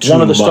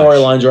one of the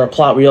storylines or a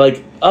plot where you're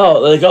like,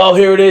 oh,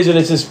 here it is, and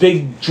it's this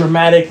big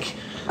dramatic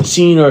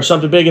scene or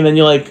something big, and then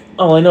you're like,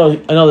 oh, I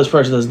know this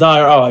person does die,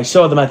 or oh, I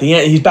saw them at the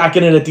end. He's back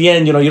in it at the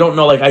end. You don't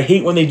know. Like I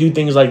hate when they do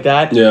things like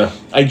that. Yeah.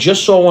 I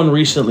just saw one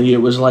recently.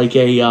 It was like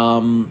a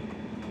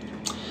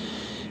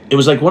it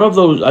was like one of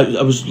those.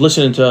 I was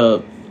listening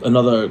to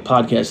another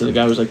podcast and the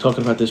guy was like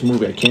talking about this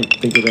movie. I can't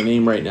think of the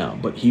name right now,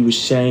 but he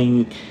was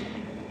saying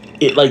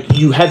it like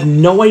you have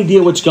no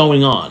idea what's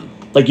going on.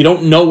 Like you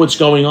don't know what's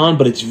going on,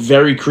 but it's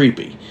very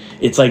creepy.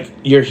 It's like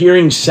you're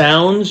hearing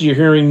sounds, you're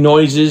hearing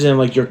noises, and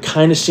like you're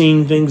kind of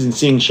seeing things and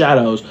seeing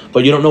shadows,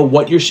 but you don't know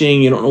what you're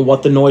seeing. You don't know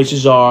what the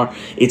noises are.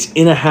 It's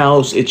in a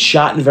house. It's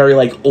shot in very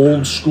like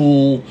old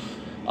school,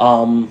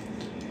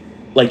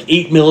 like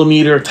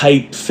 8mm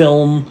type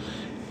film,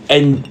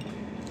 and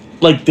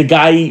like the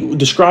guy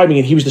describing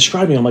it, he was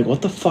describing it. I'm like,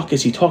 what the fuck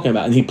is he talking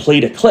about? And he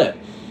played a clip,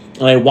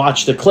 and I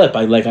watched the clip.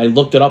 I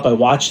looked it up. I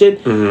watched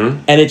it,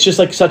 and it's just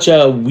like such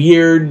a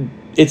weird.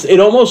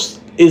 It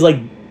almost is like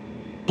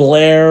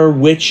Blair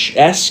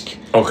Witch-esque.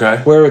 Okay.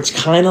 Where it's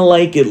kind of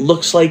like, it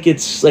looks like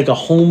it's like a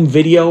home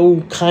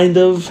video, kind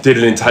of. Did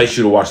it entice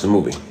you to watch the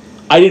movie?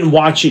 I didn't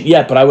watch it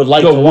yet, but I would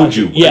like to watch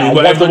it. Yeah, I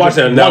mean, after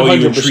watching it, now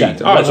you're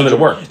intrigued. All right, so then it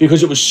worked.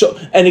 Because it was so...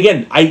 And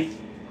again,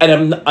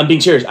 I'm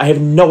being serious. I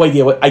have no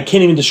idea what... I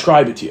can't even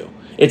describe it to you.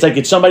 It's like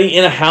it's somebody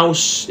in a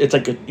house. It's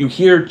like you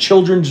hear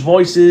children's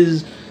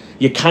voices.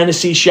 You kind of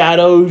see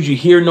shadows. You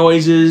hear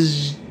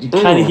noises. You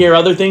kind of hear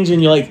other things,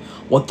 and you're like...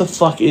 What the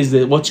fuck is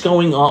this? What's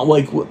going on?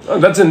 Like,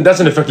 that's an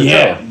effective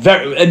yeah,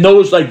 very, and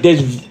those like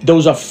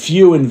those are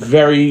few and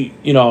very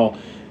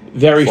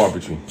very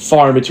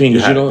far in between. You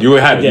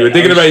were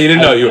thinking about it. You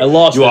didn't know. You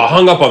lost. You were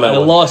hung up on that. I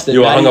lost it. You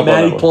were hung up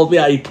on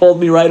that. He pulled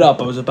me right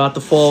up. I was about to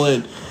fall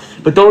in.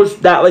 But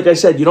like I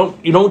said, you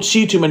don't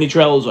see too many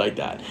trailers like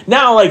that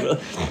now. Like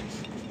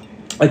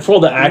for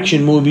all the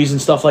action movies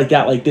and stuff like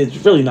that, like it's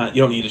really not.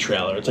 You don't need a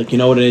trailer. It's like you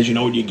know what it is. You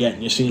know what you're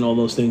getting. You're seeing all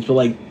those things. But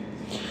like.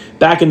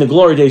 Back in the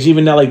glory days,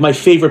 even now, like my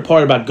favorite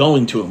part about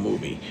going to a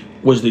movie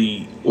was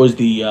the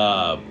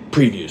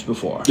previews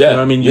before. Yeah, you know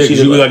what I mean,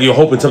 you're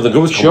hoping something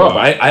good was coming up.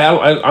 I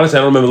honestly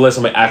I don't remember the last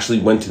time I actually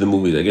went to the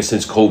movies. I guess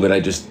since COVID, I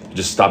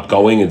just stopped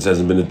going. It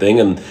hasn't been a thing,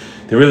 and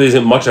there really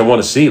isn't much I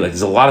want to see. Like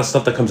there's a lot of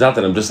stuff that comes out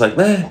that I'm just like,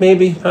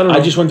 maybe I don't know.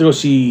 I just went to go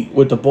see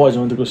with the boys. I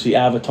went to go see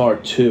Avatar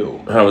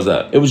 2. How was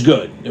that? It was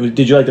good.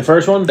 Did you like the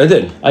first one? I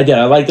did. I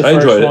liked the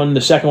first one. The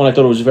second one I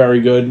thought it was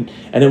very good,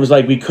 and it was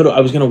like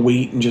I was gonna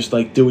wait and just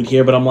like do it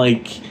here, but I'm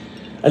like.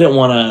 I didn't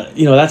want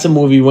to, that's a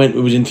movie. It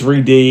was in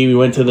 3D. We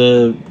went to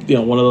the,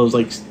 one of those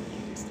like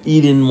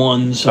Eden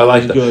ones. So I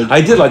like that. Good.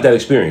 I did like that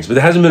experience, but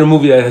there hasn't been a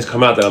movie that has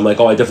come out that I'm like,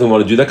 I definitely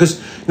want to do that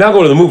because now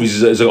going to the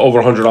movies is like over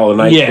 $100 a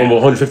night,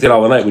 over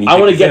 $150 a night. When you I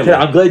want to get to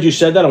that. I'm glad you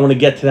said that. I want to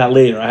get to that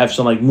later. I have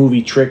some like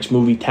movie tricks,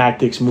 movie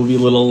tactics, movie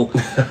little,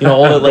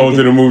 all that. Like, going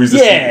to the movies.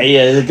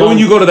 Yeah. But when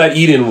you go to that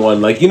Eden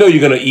one, like you're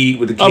gonna eat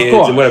with the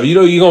kids and whatever.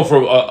 You're going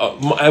for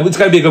it's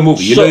got to be a good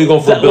movie. You're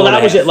going for a bill. Well,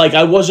 that was it. Like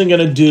I wasn't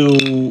gonna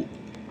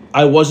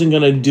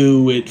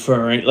do it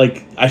for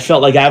like I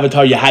felt like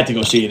Avatar. You had to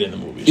go see it in the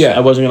movies. Yeah,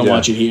 I wasn't gonna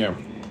watch it here.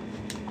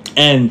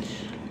 And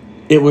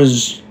it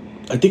was,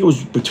 I think it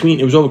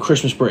was over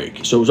Christmas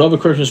break. So it was over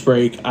Christmas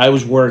break. I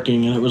was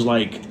working, and it was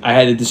like I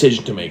had a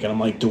decision to make, and I'm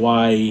like, do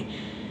I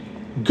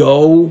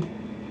go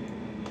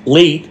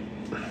late?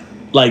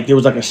 Like there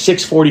was like a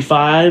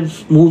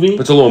 6:45 movie.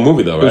 It's a little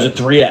movie though, right? It was a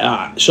 3.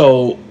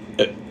 So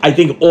I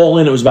think all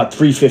in it was about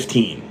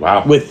 3:15.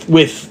 Wow.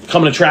 With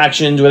coming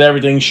attractions, with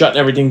everything, shutting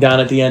everything down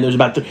at the end. It was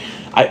about.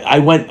 I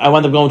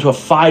wound up going to a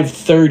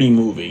 5:30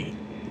 movie.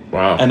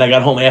 Wow. And I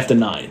got home after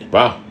 9.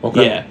 Wow.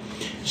 Okay. Yeah.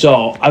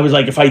 So I was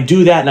like, if I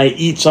do that and I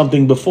eat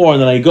something before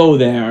and then I go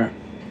there,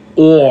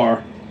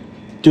 or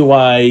do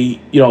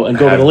I, and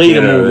go to the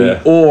later movie,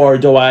 or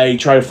do I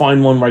try to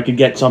find one where I could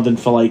get something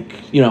for like,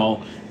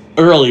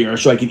 earlier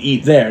so I could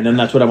eat there, and then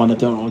that's what I wound up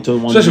doing.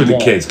 Especially with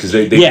the kids, because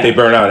they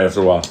burn out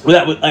after a while.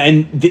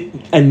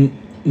 And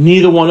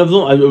neither one of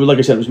them, like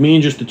I said, it was me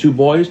and just the two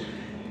boys.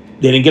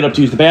 They didn't get up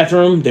to use the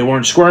bathroom. They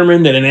weren't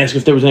squirming. They didn't ask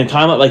if there was any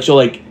time.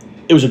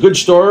 It was a good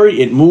story.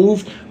 It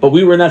moved, but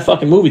we were in that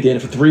fucking movie theater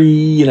for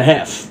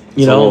 3.5.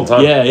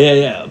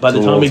 Yeah. By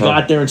the time we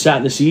got there and sat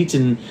in the seats,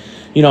 and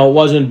it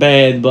wasn't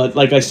bad. But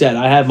like I said,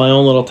 I had my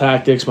own little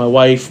tactics. My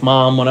wife,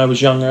 mom, when I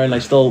was younger, and I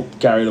still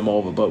carried them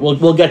over. But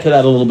we'll get to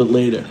that a little bit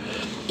later.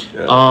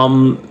 Yeah.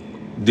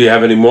 Do you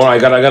have any more? I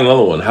got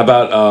another one. How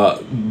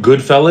about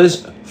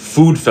Goodfellas?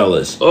 Food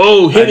Fellas.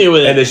 Oh, hit me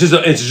with it. And it's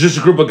just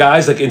a group of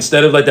guys. Like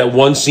instead of like that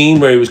one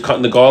scene where he was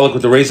cutting the garlic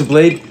with the razor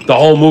blade, the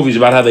whole movie's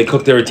about how they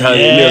cook their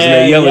Italian meals and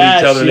they yell at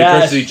each other and they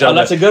curse at each other.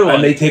 That's a good one.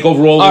 And they take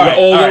over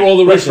all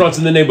the restaurants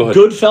in the neighborhood.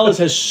 Goodfellas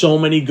has so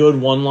many good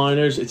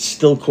one-liners. It's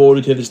still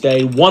quoted to this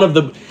day. One of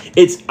the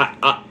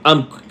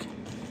I'm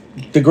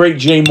the great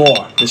Jay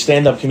Moore, the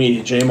stand-up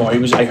comedian Jay Moore.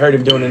 I heard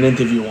him doing an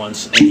interview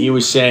once, and he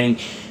was saying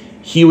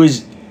he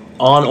was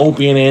on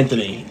Opie and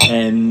Anthony,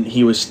 and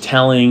he was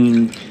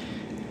telling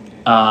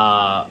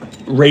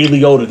Ray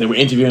Liotta. They were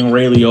interviewing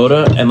Ray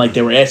Liotta, and like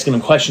they were asking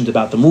him questions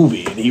about the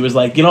movie, and he was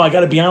like, I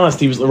gotta be honest.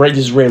 He was this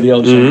is Ray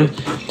Liotta.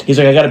 Mm-hmm. He's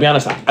like, I gotta be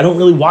honest. I don't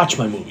really watch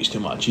my movies too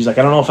much. He's like,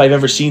 I don't know if I've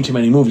ever seen too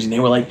many movies. And they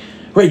were like,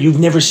 Ray, you've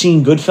never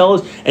seen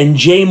Goodfellas? And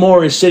Jay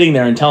Moore is sitting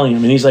there and telling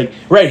him, and he's like,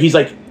 Ray,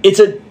 it's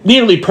a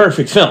nearly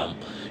perfect film.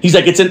 He's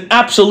like, it's an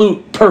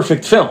absolute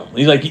perfect film.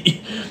 He's like,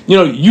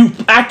 you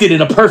acted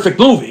in a perfect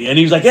movie. And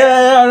he's like,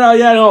 no.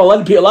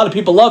 A lot of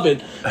people love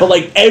it. But,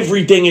 like,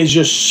 everything is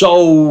just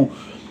so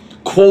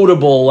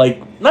quotable,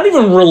 like, not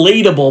even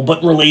relatable,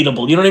 but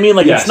relatable. You know what I mean?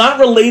 Like, It's not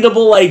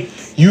relatable, like...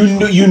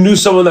 You knew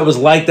someone that was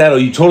like that, or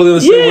you totally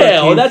understand where it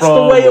came from. That's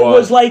the way it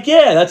was, like,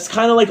 that's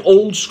kind of like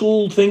old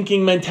school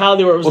thinking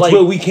mentality where it was like... That's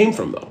where we came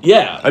from, though.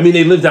 Yeah. I mean,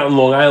 they lived out in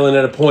Long Island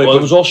at a point. Well,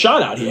 it was all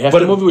shot out here. Half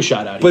the movie was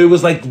shot out here. But it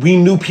was like, we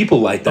knew people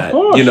like that,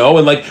 you know?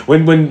 And like,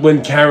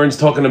 when Karen's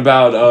talking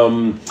about...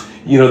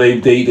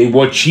 they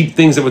wore cheap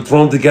things that were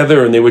thrown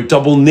together, and they were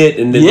double knit,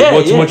 and they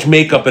wore too much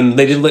makeup, and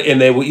they didn't,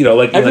 and they were,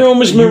 like everyone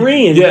was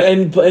Marie,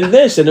 and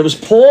this, and it was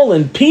Paul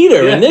and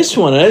Peter, and this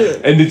one,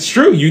 and it's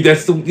true.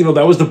 That's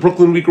that was the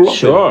Brooklyn we grew up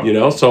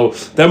in. So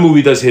that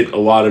movie does hit a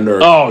lot of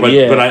nerves. Oh, but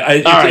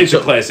it's a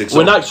classic. So.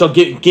 We're not. So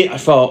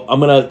I'm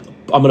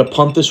gonna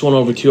punt this one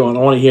over to you, and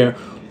I want to hear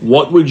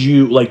what would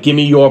you like. Give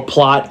me your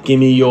plot. Give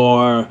me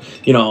your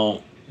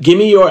Give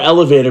me your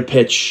elevator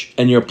pitch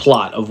and your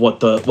plot of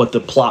what the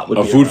plot would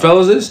be.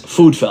 Foodfellas is?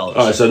 Foodfellas.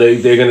 All right, so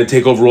they're going to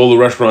take over all the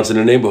restaurants in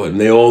the neighborhood, and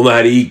they all know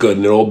how to eat good,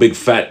 and they're all big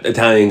fat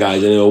Italian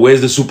guys. And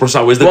where's the super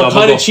sauce? Where's the what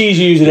kind of cheese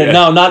are you using? Yeah.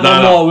 No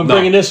more. We're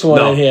bringing this one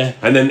in here.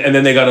 And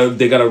then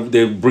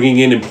they're bringing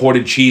in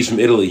imported cheese from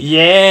Italy.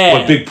 Yeah.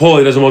 But Big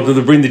Paulie doesn't want them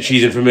to bring the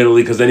cheese in from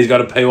Italy because then he's got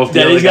to pay off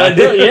the other guy.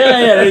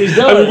 He's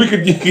doing. I mean, we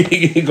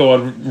could go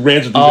on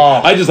rants with these.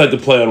 I just like to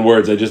play on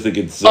words. I just think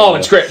it's.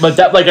 It's great. But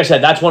that, like I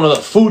said, that's one of the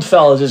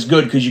Foodfellas is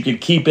good because you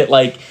could keep it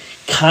like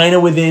kind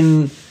of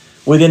within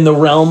the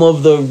realm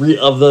of the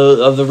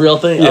real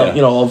thing,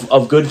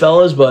 of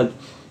Goodfellas, but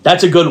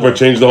that's a good one. Or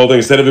change the whole thing.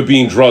 Instead of it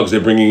being drugs,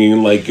 they're bringing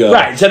in like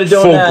instead of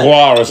doing foie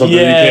gras or something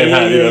you can't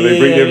have.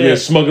 They're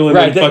smuggling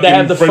in fucking they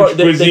have the French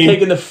cuisine. They're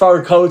taking the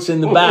fur coats in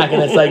the back,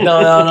 and it's like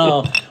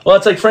no. Well,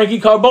 it's like Frankie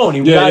Carbone.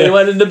 He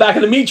went in the back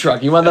of the meat truck.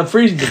 He wound up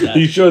freezing to death.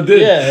 He sure did.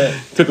 Yeah.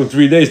 Took him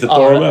 3 days to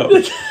thaw him out.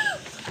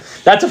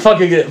 That's a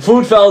fucking good.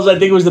 Foodfellas, I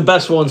think, was the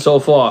best one so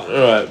far. All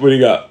right, what do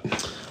you got?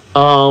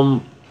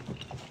 I'm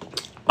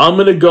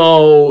gonna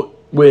go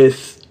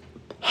with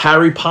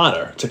Harry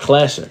Potter. It's a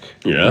classic.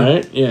 Yeah.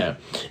 Right? Yeah.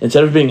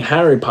 Instead of being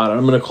Harry Potter,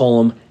 I'm gonna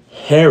call him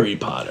Harry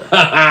Potter.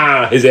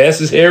 His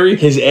ass is hairy?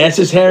 His ass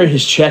is hairy,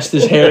 his chest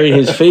is hairy,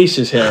 his face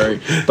is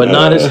hairy, but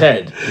not his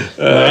head.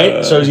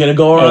 Right? So he's going to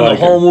go around the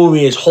whole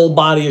movie, his whole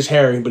body is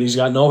hairy, but he's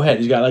got no head.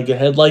 He's got like a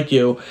head like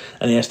you,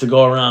 and he has to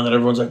go around, and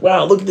everyone's like,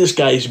 wow, look at this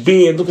guy's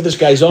beard, look at this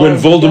guy's arm. When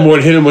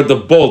Voldemort hit him with the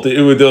bolt,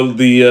 with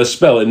the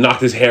spell, it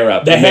knocked his hair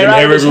out. The hair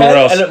out of his everywhere head?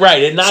 else. And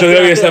it knocked so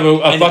now he has to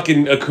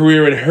have a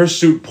career in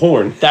hirsute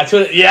porn. That's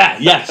what,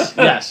 yes.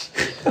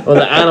 Or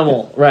the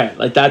animal, right,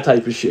 like that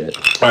type of shit.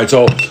 All right,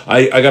 so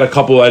I got a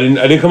couple. I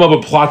didn't come up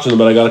with plots on them,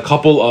 but I got a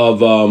couple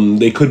of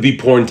they could be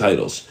porn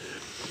titles.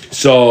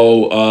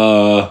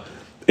 So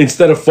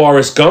instead of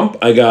Forrest Gump,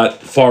 I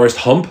got Forrest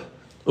Hump.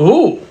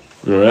 Ooh,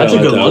 right, that's a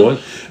good one.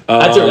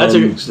 That's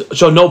a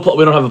so we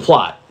don't have a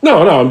plot.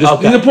 No, I'm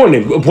just it's a porn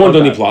name. Porn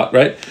don't need plot,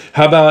 right?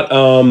 How about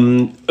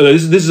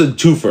this is a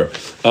twofer.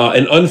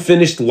 An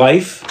Unfinished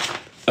Life,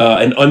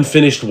 An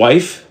Unfinished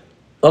Wife.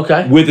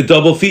 Okay. With a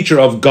double feature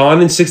of Gone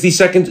in 60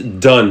 Seconds,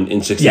 Done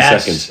in 60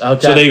 Seconds.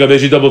 Okay. So there you go.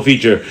 There's your double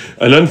feature.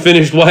 An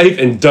Unfinished Wife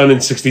and Done in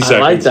 60 Seconds. I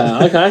like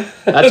that. Okay.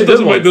 That's a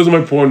good one. Those are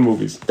my porn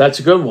movies. That's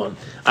a good one.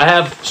 I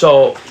have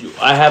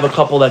a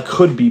couple that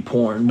could be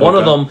porn. One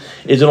of them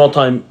is an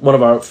all-time one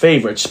of our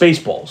favorites,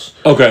 Spaceballs.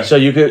 Okay. So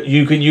you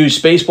could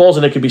use Spaceballs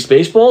and it could be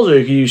Spaceballs, or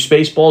you could use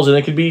Spaceballs and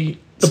it could be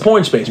the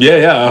porn Spaceballs.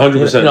 Yeah,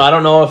 100%. I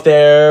don't know if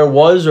there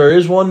was or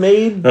is one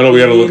made. I know we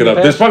got to look it up.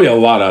 There's probably a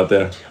lot out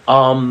there.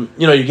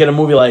 You get a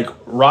movie like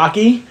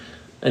Rocky,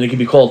 and it could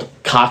be called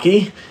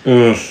Cocky.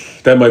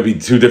 That might be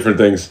two different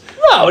things.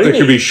 No, it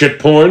could be shit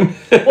porn.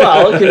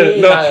 Well,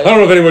 okay, I don't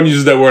know if anyone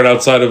uses that word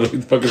outside of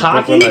fucking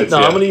Cocky. No,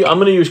 yeah. I'm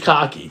gonna use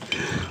Cocky.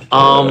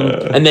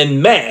 And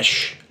then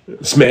MASH.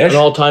 Smash, an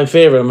all-time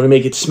favorite. I'm gonna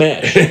make it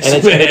Smash,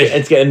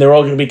 and they're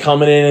all gonna be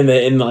coming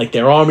in like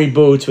their army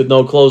boots with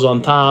no clothes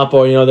on top,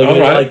 or they're gonna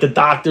like the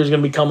doctor's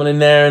gonna be coming in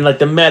there, and like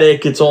the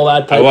medic. It's all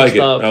that type of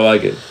stuff. I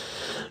like it.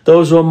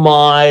 Those were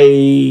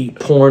my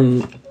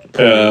porn.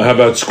 How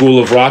about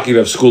School of Rock? You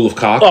have School of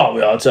Cock. Oh,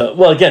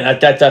 again,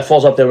 that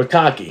falls up there with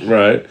Cocky.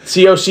 Right.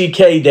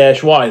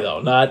 COCK-Y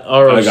though, not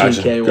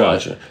ROCKY.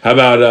 Gotcha. How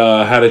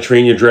about How to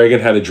Train Your Dragon?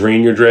 How to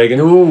Drain Your Dragon?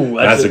 Ooh,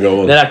 that's a good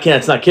one.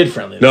 It's not kid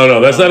friendly. No,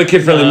 that's not a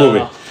kid friendly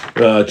movie.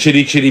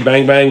 Chitty Chitty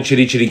Bang Bang,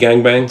 Chitty Chitty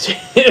Gang Bang.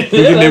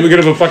 We're gonna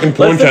have a fucking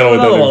porn channel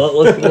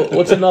with that.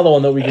 What's another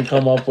one that we can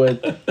come up with?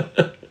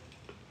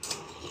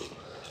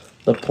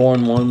 The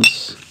porn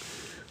ones.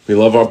 We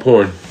love our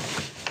porn.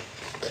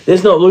 We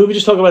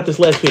just talked about this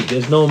last week.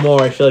 There's no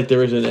more. I feel like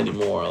there isn't any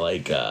more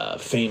like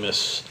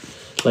famous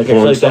Like, I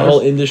feel like that whole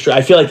industry,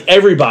 I feel like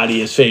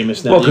everybody is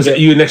famous now. Well, because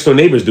your next door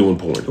neighbor's doing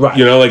porn. Right.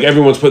 You know, like,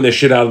 everyone's putting their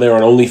shit out there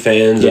on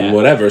OnlyFans and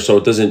whatever, so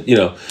it doesn't, you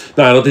know.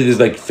 No, I don't think there's,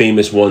 like,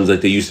 famous ones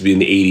like they used to be in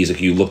the 80s.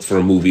 Like, you looked for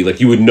a movie. Like,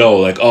 you would know,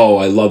 like, oh,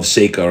 I love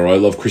Seika or I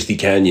love Christy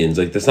Canyons.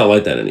 Like, that's not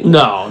like that anymore.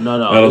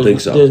 No. I don't think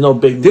so. There's no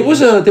big... There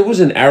was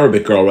an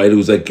Arabic girl, right, who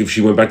was, like, if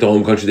she went back to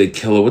home country, they'd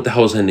kill her. What the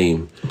hell was her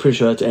name? I'm pretty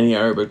sure that's any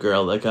Arabic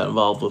girl that got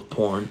involved with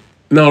porn.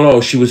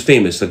 No, she was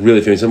famous, like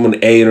really famous. Someone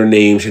A in her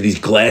name. She had these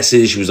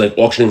glasses. She was like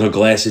auctioning her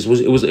glasses.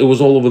 It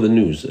was all over the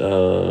news. It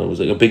was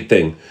like a big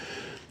thing.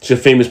 She's a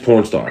famous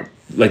porn star.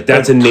 Like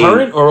that's like a name.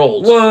 Current or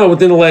old? Well, no,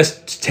 within the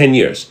last 10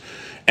 years,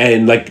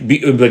 and like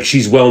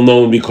she's well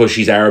known because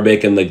she's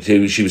Arabic, and like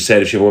she was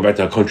said if she ever went back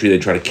to her country,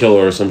 they'd try to kill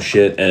her or some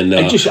shit.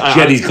 And she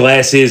had these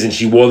glasses, and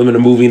she wore them in a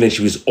movie, and then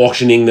she was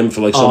auctioning them for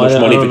like so much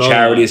money for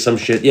charity or some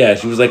shit. Yeah,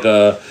 she was like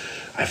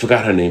I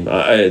forgot her name.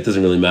 It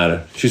doesn't really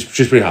matter. She's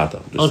pretty hot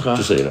though.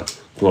 Just so you know.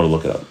 You want to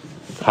look it up.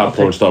 Hot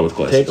porn star with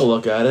glasses. Take a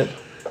look at it.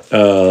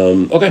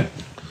 Okay.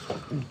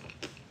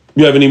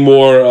 You have any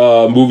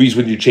more movies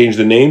when you change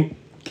the name?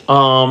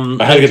 I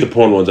had to get the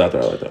porn ones out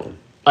there. I like that one.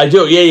 I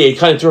do. Yeah. You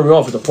kind of threw me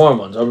off with the porn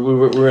ones.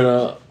 We're in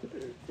a...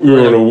 We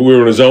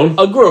were in a zone?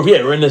 A group,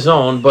 yeah, we're in the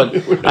zone. But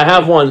I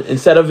have one.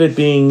 Instead of it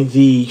being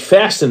the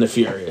Fast and the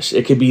Furious,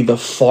 it could be the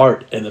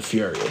Fart and the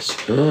Furious.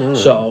 Mm.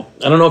 So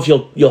I don't know if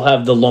you'll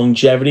have the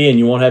longevity and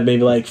you won't have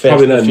maybe like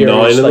Fast and the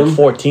Furious like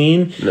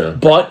 14. No.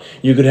 But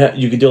you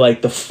could do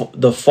like the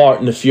Fart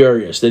and the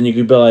Furious. Then you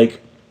could be like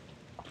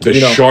the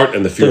Shart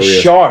and the Furious.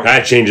 The Shart.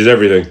 That changes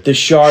everything. The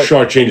Shart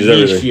changes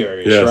everything.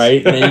 Furious,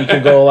 right? And then you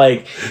can go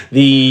like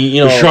the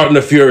Shart and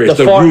the Furious,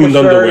 the ruined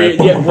underwear.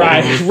 Yeah,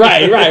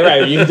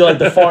 right. You can do like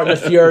the Fart and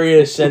the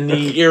Furious and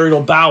the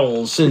irritable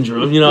bowel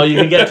syndrome. You know, you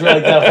can get through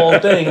like that whole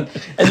thing,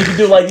 and you can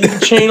do like you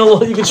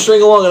can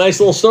string along a nice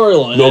little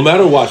storyline. No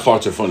matter what,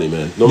 farts are funny,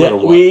 man. No matter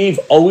what. We've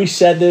always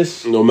said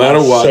this. No matter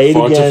what,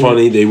 farts are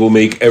funny. They will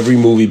make every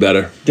movie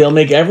better. They'll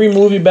make every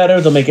movie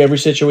better. They'll make every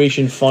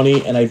situation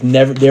funny, and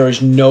there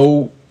is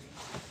no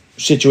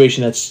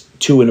situation that's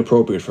too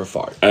inappropriate for a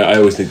fart. I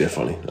always think they're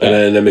funny,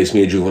 and that makes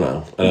me a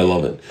juvenile, and I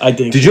love it. I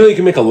think. Did you know you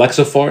can make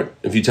Alexa fart?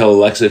 If you tell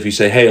Alexa, if you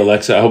say, "Hey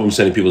Alexa," I hope I'm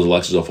sending people's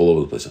Alexas off all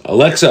over the place.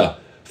 Alexa,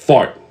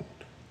 fart,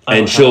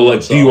 and she'll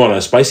like, "Do you want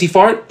a spicy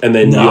fart?" And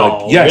then you're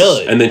like, "Yes,"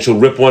 really? And then she'll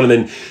rip one, and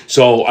then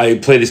so I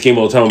play this game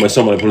all the time with my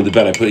son when I put him to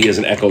bed. He has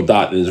an Echo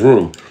Dot in his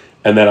room.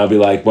 And then I'll be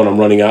like, when I'm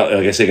running out,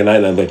 like I say goodnight,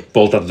 and I'm like,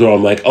 bolt out the door.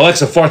 I'm like,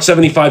 Alexa, fart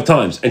 75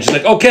 times. And she's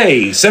like,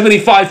 okay,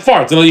 75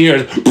 farts. And all you hear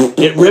is,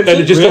 it rips and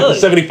it just goes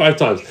 75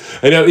 times.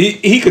 And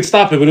he could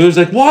stop it, but it was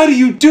like, why do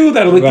you do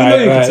that? I'm like, you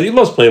can say, you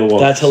must play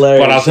along. That's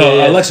hilarious. But I'll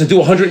tell Alexa, do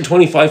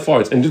 125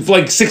 farts. And for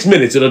like 6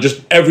 minutes, it'll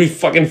just, every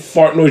fucking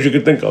fart noise you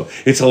could think of.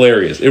 It's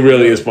hilarious. It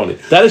really is funny.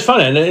 That is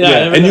funny.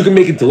 And you can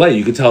make it delay.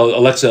 You can tell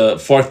Alexa,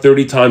 fart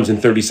 30 times in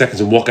 30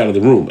 seconds and walk out of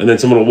the room. And then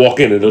someone will walk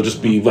in and it'll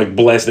just be like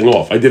blasting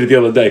off. I did it the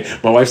other day.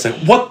 My wife's like,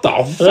 what the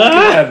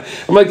fuck?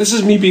 I'm like, this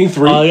is me being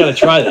 3. Oh, I gotta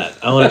try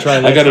that. I want to try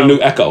that. I got a new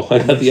Echo. I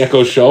got the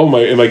Echo Show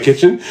in my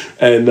kitchen,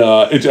 and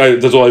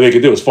that's all I make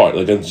it do is fart.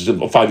 Like I'm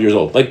just 5 years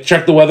old. Like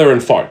check the weather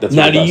and fart. That's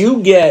now. Do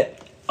you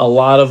get a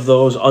lot of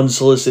those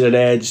unsolicited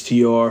ads to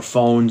your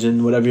phones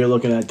and whatever you're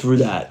looking at through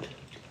that?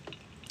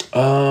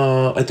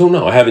 I don't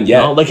know. I haven't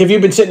yet. No? Like, have you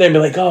been sitting there and be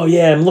like, oh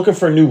yeah, I'm looking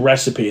for a new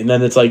recipe, and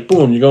then it's like,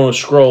 boom, you're going to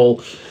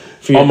scroll.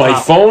 On my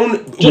phone,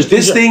 with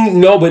this thing,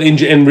 no, but in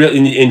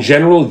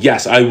general,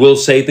 yes, I will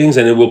say things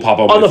and it will pop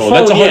up on my phone.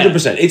 That's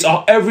 100%. It's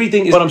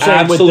everything is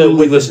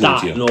absolutely listening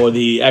to you. Or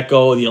the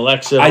Echo, the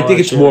Alexa. I think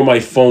it's more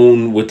my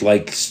phone with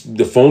like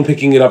the phone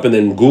picking it up and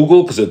then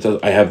Google, because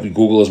I have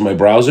Google as my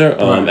browser,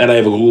 and I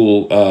have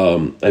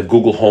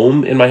Google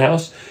Home in my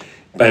house.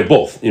 I have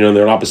both. You know,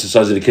 they're on opposite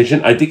sides of the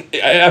kitchen. I think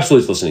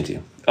absolutely it's listening to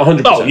you.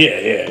 100%. Oh,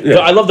 yeah.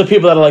 I love the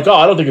people that are like, oh,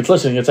 I don't think it's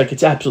listening. It's like,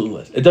 it's absolutely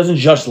listening. It doesn't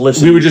just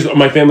listen.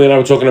 My family and I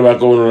were talking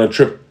about going on a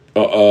trip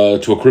to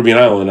a Caribbean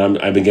island, and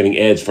I've been getting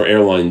ads for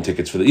airline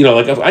tickets for the,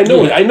 like, I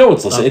know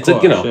it's listening. It's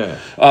like,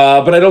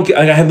 but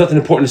I have nothing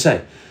important to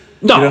say.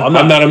 No,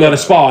 I'm not a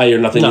spy or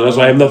nothing.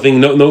 So I have nothing.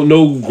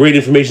 No great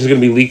information is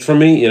going to be leaked from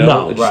me.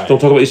 Don't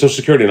talk about your social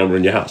security number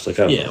in your house. Like,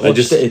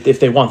 if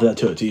they want that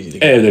too, it's easy to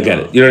get. And they get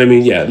it. You know what I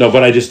mean? Yeah. No,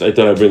 but I thought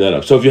I'd bring that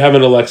up. So if you have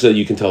an Alexa,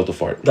 you can tell it to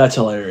fart. That's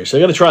hilarious. I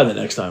got to try that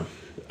next time.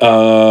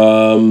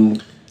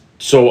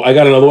 So I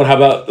got another one. How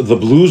about the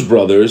Blues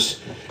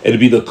Brothers? It'd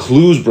be the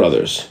Clues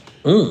Brothers,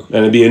 and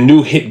it'd be a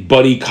new hit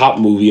buddy cop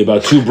movie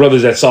about 2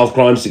 brothers that solve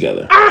crimes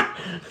together.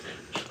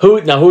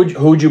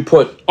 Who'd you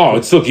put? Oh,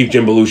 it'd still keep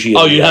Jim Belushi.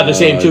 Oh, you have the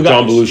same 2 guys.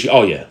 John Belushi.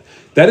 Oh yeah,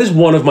 that is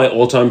one of my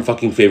all-time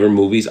fucking favorite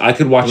movies. I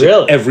could watch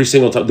it every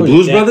single time. The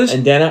Blues Brothers.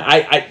 And then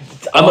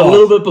I'm a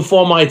little bit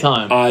before my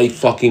time. I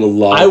fucking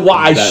love.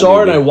 I saw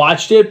it and I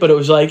watched it, but it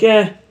was like,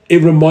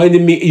 It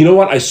reminded me, you know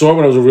what? I saw it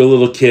when I was a real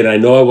little kid. I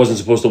know I wasn't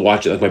supposed to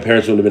watch it. Like, my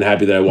parents wouldn't have been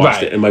happy that I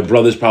watched it. And my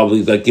brothers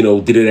probably, like, did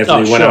it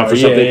after they went out for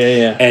something.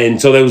 Yeah. And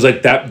so there was,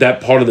 like,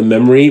 that part of the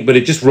memory. But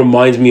it just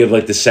reminds me of,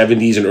 like, the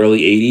 70s and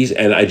early 80s.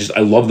 And I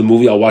love the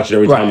movie. I'll watch it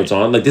every time it's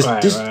on. Like, this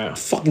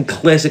fucking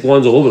classic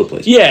lines all over the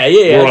place. Yeah.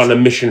 We're on a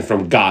mission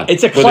from God.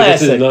 It's a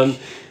classic.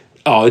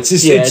 Oh, it's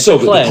just it's so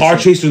good. The car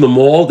chase through the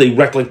mall, they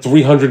wreck like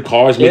 300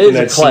 cars making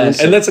that scene.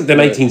 And that's like the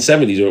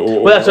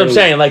 1970s well, that's what I'm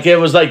saying. Like it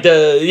was like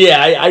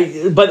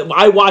but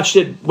I watched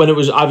it when it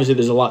was obviously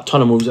there's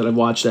ton of movies that I've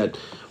watched that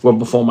were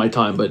before my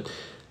time, but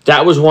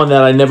that was one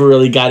that I never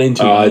really got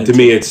into. To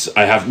me,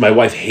 my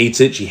wife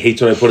hates it. She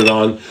hates when I put it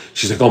on.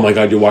 She's like, "Oh my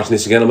God, you're watching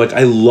this again." I'm like,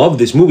 "I love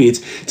this movie."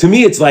 To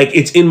me, it's like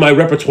it's in my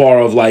repertoire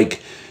of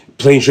like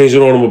Planes, Trains,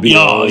 and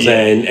Automobiles,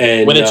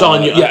 and when it's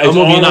on, I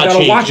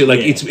gotta watch it.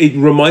 Like it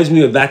reminds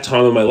me of that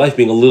time of my life,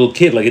 being a little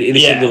kid, like an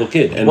innocent little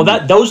kid. And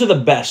those are the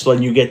best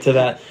when you get to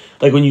that.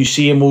 Like when you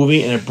see a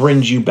movie and it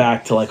brings you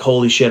back to like,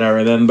 holy shit, I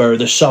remember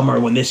the summer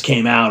when this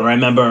came out, or I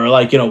remember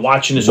like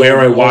watching this where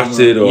I watched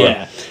it, or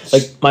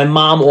like my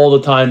mom all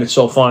the time. It's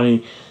so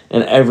funny.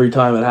 And every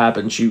time it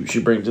happens,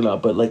 she brings it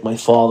up. But, like, my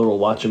father will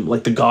watch him.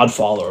 Like, The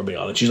Godfather will be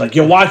on it. She's like,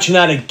 you're watching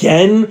that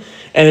again?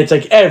 And it's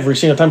like every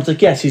single time. It's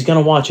like, yes, he's going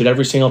to watch it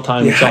every single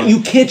time. It's on. You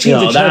can't change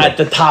the channel.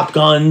 The Top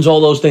Guns, all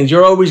those things.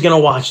 You're always going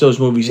to watch those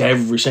movies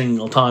every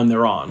single time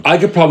they're on. I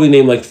could probably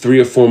name, like, 3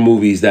 or 4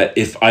 movies that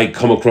if I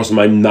come across them,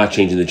 I'm not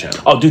changing the channel.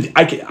 Oh, dude,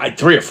 I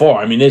 3 or 4.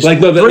 I mean, there's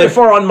 3 or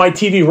 4 on my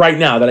TV right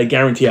now that I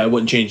guarantee I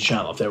wouldn't change the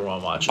channel if they were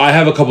on watching. I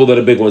have a couple that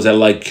are big ones that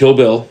like Kill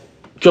Bill.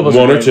 Kill Bill's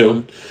 1 or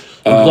 2.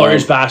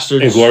 Inglourious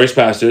Bastards. Inglourious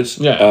Bastards.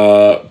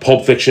 Yeah.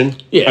 Pulp Fiction.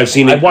 Yeah. I've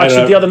seen it. I watched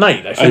it the other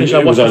night. I watched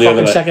the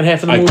fucking second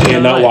half of the movie. I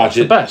cannot watch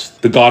it. It's the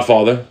best. The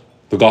Godfather.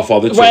 The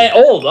Godfather 2. Right,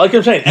 old. Like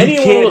I'm saying, any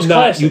one of those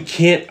classics. You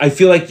can't. I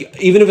feel like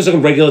even if it's like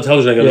on regular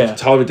television, I gotta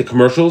tolerate the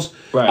commercials.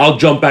 Right. I'll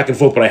jump back and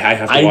forth, but I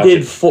have to watch it. I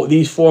did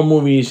these 4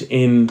 movies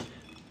in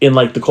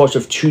like the course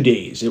of 2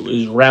 days. It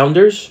was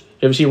Rounders.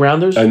 You ever see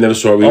Rounders? I never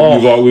saw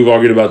it. We've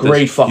argued about this.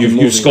 Great fucking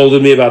movie. You've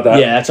scolded me about that.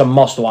 Yeah, that's a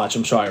must watch.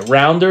 I'm sorry.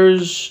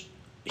 Rounders,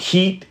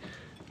 Heat,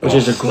 which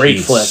is a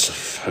great flick.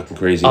 Fucking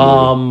crazy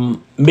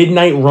movie.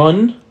 Midnight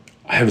Run.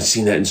 I haven't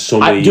seen that in so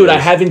many years. Dude, I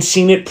haven't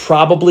seen it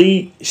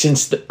probably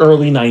since the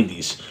early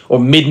 90s or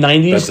mid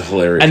 90s. That's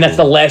hilarious. And that's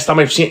the last time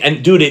I've seen it.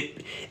 And dude,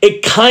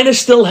 it kind of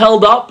still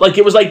held up. Like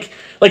it was like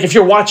if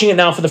you're watching it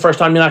now for the first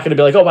time, you're not going to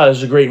be like, oh wow, this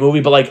is a great movie.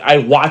 But like I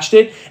watched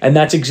it, and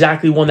that's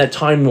exactly one that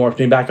time warped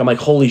me back. I'm like,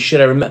 holy shit,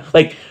 I remember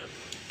like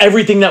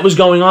everything that was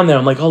going on there.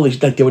 I'm like, holy,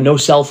 like there were no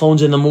cell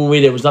phones in the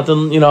movie. There was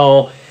nothing,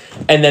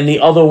 And then the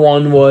other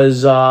one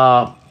was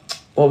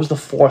what was the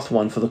 4th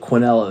one for the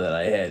Quinella that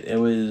I had? It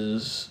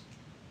was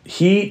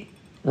Heat,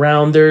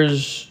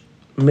 Rounders,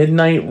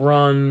 Midnight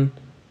Run,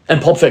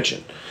 and Pulp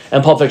Fiction.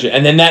 And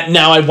then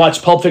now I've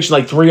watched Pulp Fiction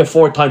like 3 or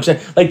 4 times.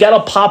 Like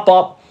that'll pop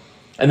up,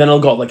 and then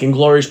it'll go like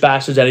Inglourious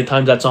Bastards.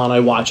 Anytime that's on,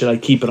 I watch it. I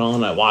keep it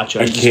on. I watch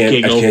it. I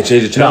can't change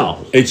the channel.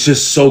 No. It's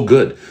just so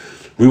good.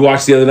 We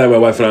watched the other night. My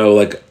wife and I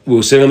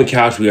were sitting on the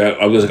couch.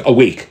 I was like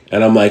awake,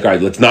 and I'm like, all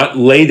right, let's not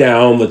lay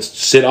down. Let's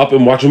sit up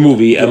and watch a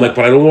movie. And but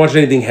I don't watch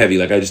anything heavy.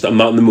 Like I'm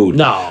not in the mood.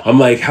 No. I'm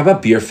like, how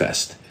about Beer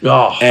Fest?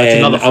 Oh,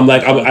 and I'm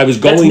like, I was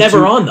going. That's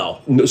never on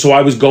though. So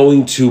I was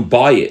going to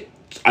buy it.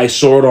 I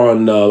saw it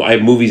on. I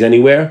have Movies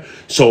Anywhere.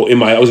 So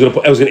I was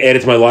gonna add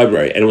it to my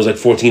library, and it was like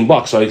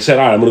 $14. So I said,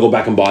 all right, I'm gonna go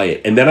back and buy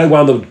it. And then I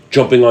wound up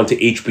jumping onto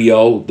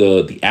HBO,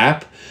 the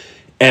app.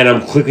 And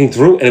I'm clicking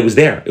through, and it was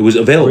there. It was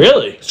available.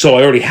 Really? So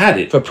I already had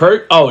it. For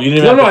Purge? Oh, you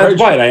didn't have No, I have to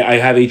buy it. I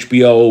have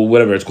HBO,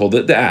 whatever it's called,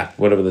 the app,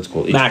 whatever that's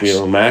called. Max.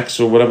 HBO Max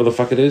or whatever the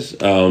fuck it is,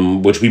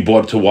 which we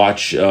bought to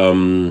watch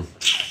Game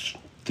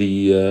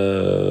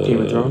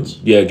of Thrones?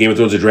 Yeah, Game of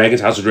Thrones,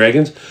 House of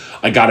Dragons.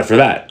 I got it for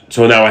that.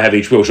 So now I have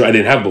HBO, which I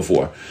didn't have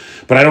before.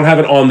 But I don't have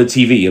it on the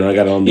TV, I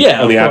got it on the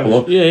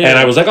Apple. Yeah. And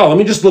I was like, oh, let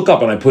me just look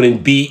up. And I put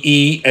in B,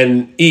 E,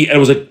 and E. And it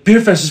was like,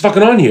 Beer Fest is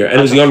fucking on here. And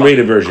it was the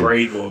unrated version.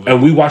 Great movie.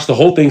 And we watched the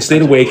whole thing,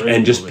 stayed awake,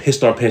 and just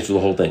pissed our pants through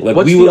the whole thing. Like,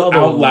 What's we the were other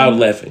out one? loud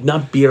laughing.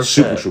 Not Beer Fest.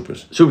 Super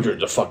Troopers. Super Troopers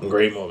is a fucking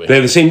great movie.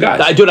 They're the same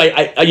guys. Dude,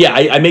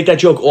 I make that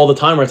joke all the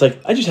time where it's like,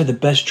 I just had the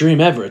best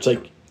dream ever. It's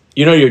like,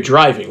 you're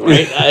driving,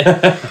 right?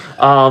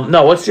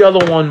 No, what's the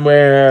other one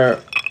where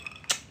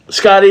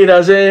Scotty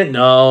does it?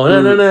 No.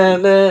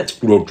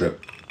 Road Trip.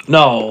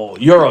 No,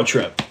 Euro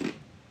Trip.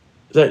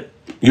 Is that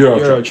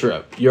Euro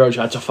Trip?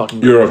 That's a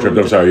fucking Euro Trip.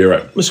 I'm sorry, you're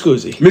right. Miss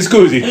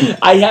Guzzi.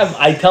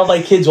 I tell my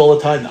kids all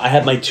the time. I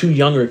have my 2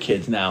 younger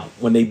kids now.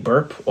 When they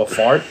burp or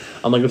fart,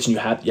 I'm like, listen, you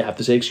have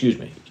to say excuse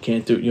me. You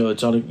can't do.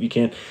 It's on. You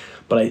can't.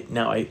 But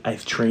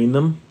I've trained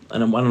them,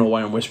 and I don't know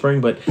why I'm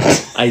whispering, but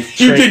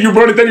you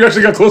brought it. Then you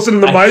actually got closer to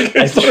the mic.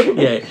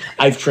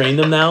 I've trained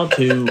them now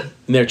and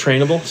they're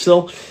trainable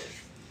still.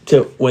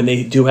 To when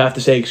they do have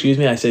to say excuse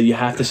me, I say you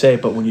have to say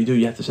it, but when you do,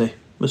 you have to say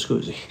Miss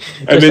Guzzi.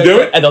 And they do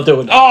it? And they'll do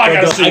it. Oh, I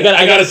gotta see it.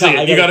 I gotta see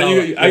it.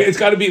 It's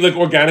gotta be like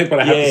organic, but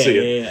I have to see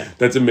it. Yeah.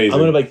 That's amazing. I'm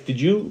gonna be like,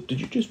 did you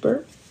just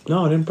burp?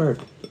 No, I didn't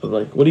burp. I'm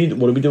like, what do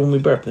we do when we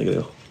burp? And they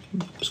go,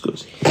 Miss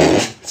Guzzi.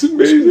 It's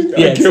amazing.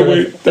 I can't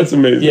wait. That's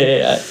amazing.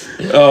 Yeah.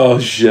 Oh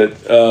shit.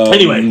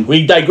 Anyway,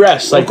 we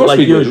digress. Of course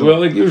we usual. Well,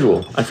 like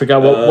usual. I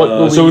forgot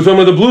what so we're talking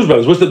about the Blues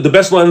Brothers. What's the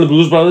best line in the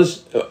Blues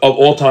Brothers of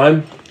all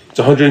time? It's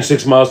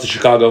 106 miles to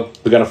Chicago.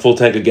 We got a full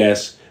tank of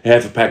gas,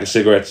 half a pack of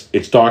cigarettes.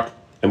 It's dark,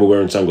 and we're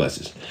wearing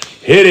sunglasses.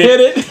 Hit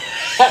it.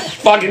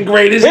 Fucking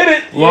greatest. Hit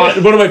it. One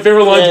of my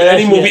favorite lines in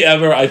any movie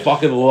ever. I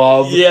fucking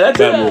love that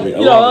movie.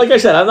 Like I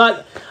said,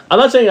 I'm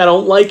not saying I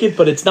don't like it,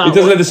 but it's not. It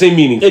doesn't have the same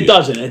meaning. It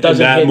doesn't. It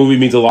doesn't. And that movie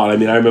means a lot. I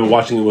mean, I remember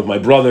watching it with my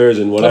brothers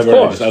and whatever.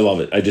 I love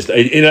it.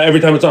 Every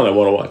time it's on, I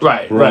want to watch.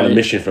 Right. We're on a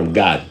mission from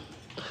God.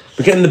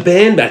 We're getting the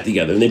band back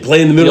together, and they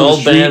play in the middle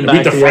of the street.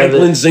 Aretha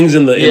Franklin sings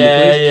in the place.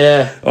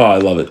 Yeah. Oh, I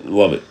love it.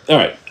 Love it. All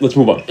right, let's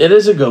move on. It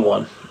is a good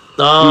one.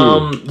 Do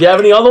you have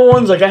any other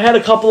ones? Like, I had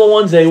a couple of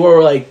ones. They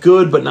were like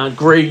good, but not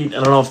great. I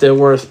don't know if they're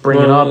worth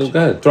bringing up. Go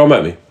ahead, throw them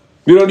at me.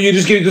 You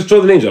just throw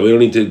the names out. We don't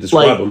need to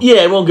describe them.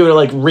 Yeah, I won't give it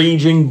like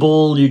Raging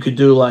Bull. You could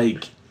do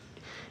like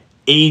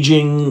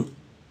Aging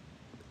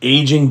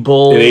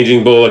Bull. An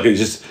aging bull, like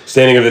just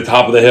standing at the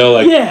top of the hill,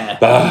 like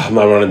I'm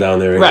not running down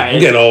there. Right, I'm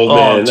getting old,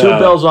 man.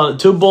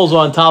 Two bulls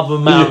on top of a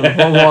mountain.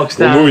 One walks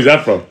down. What movie is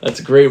that from? That's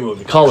a great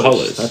movie.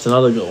 Colors. That's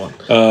another good one.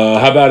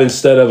 How about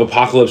instead of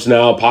Apocalypse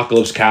Now,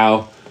 Apocalypse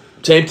Cow?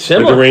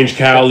 Similar. Like a deranged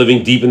cow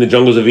living deep in the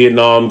jungles of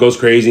Vietnam goes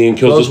crazy and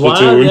kills his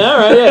platoon. Yeah,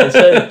 right.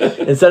 Yeah,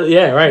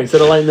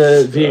 instead of lighting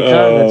the Viet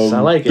Cong, I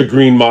like it. The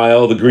Green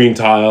Mile, the Green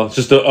Tile. It's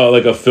just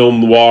like a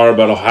film noir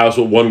about a house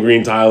with one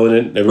green tile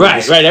in it.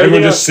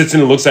 Everyone just sits in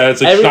and looks at it.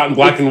 It's like shot in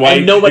black and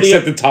white,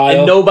 except the tile.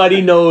 And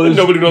nobody knows.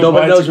 Nobody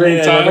knows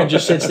green tile. Everyone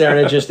just sits there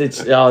and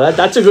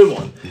that's a good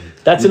one.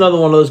 That's another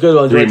one of those good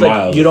ones. Green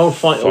Mile. Like, you don't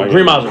find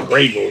Green Mile's a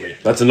great movie.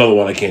 That's another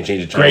one I can't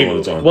change the channel when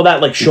it's on. Well,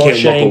 that like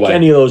Shawshank,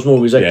 any of those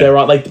movies, like they're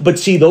like. But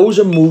see, those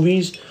are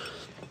movies.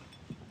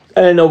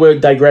 And I know we're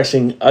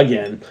digressing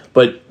again,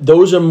 but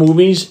those are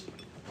movies.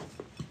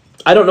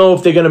 I don't know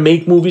if they're gonna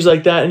make movies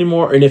like that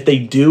anymore, and if they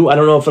do, I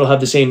don't know if it'll have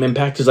the same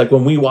impact. Because like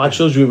when we watched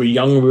those, we were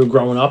young, we were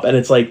growing up, and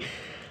it's like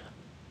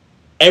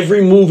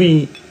every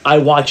movie I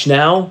watch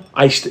now,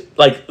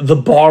 like the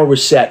bar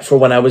was set for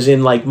when I was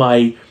in like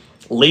my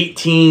late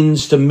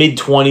teens to mid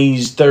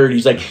 20s,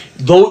 30s. Like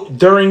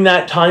during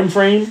that time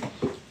frame,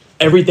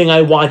 everything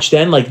I watched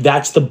then, like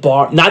that's the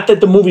bar. Not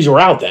that the movies were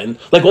out then.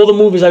 Like all the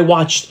movies I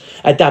watched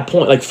at that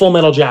point, like Full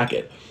Metal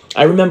Jacket.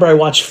 I remember I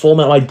watched Full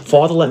Metal. My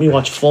father let me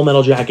watch Full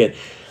Metal Jacket.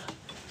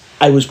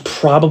 I was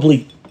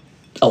probably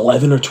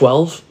 11 or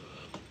 12,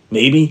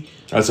 maybe.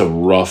 That's a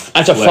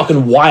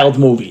fucking wild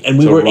movie. And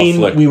we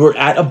were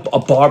at a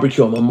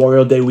barbecue on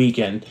Memorial Day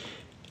weekend,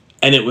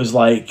 and it was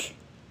like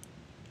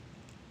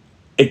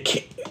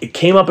it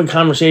came up in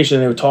conversation,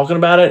 and they were talking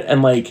about it,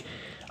 and like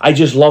I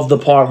just loved the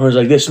part where it was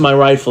like, this is my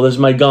rifle, this is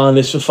my gun,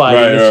 this is for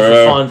fighting, this is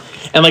for fun.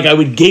 And like I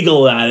would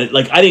giggle at it.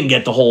 Like I didn't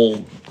get the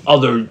whole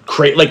other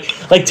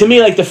like to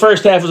me, like the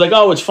first half was like,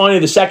 oh, it's funny.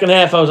 The second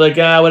half I was like,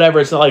 whatever.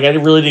 It's not like I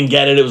really didn't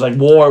get it. It was like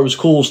war, it was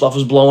cool, stuff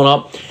was blowing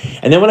up.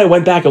 And then when I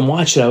went back and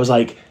watched it, I was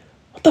like,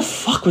 what the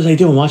fuck was I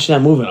doing watching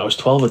that movie? I was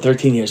 12 or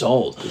 13 years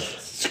old.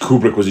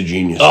 Kubrick was a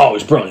genius. Oh, he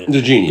was brilliant.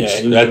 He's a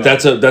genius. Yeah,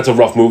 that's a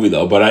rough movie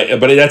though. But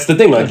that's the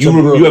thing. Like you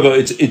have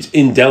it's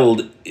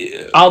indelible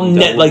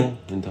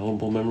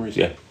memories.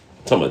 Yeah,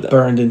 something like that.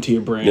 Burned into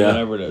your brain,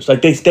 whatever it is.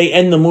 Like they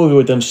end the movie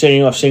with them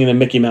singing the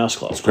Mickey Mouse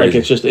Club. It's crazy.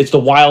 Like it's the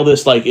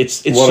wildest. Like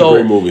it's what so a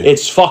great movie. It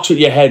fucks with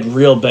your head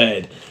real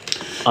bad.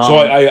 So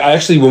I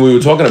actually, when we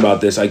were talking about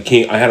this, I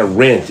had a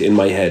rant in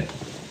my head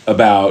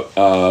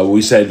about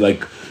we said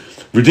like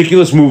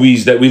ridiculous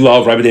movies that we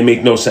love, right? But they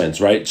make no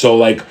sense, right? So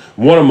like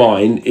one of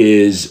mine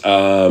is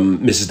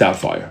Mrs.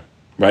 Doubtfire.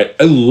 Right,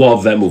 I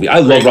love that movie. I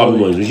love Robin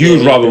Williams. I'm a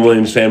huge Robin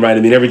Williams fan, right? I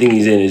mean, everything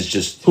he's in is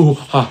just.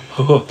 Wow,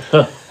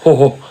 that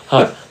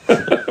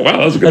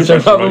was a good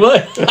impression.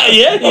 Right?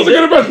 Yeah, that was a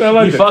good impression. I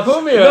liked it. You fuck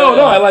with me? No,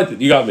 I liked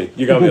it. You got me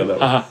on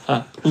that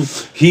one.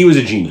 He was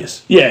a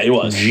genius. Yeah, he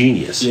was.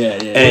 Genius. Yeah.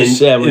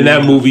 And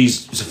that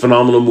movie's a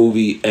phenomenal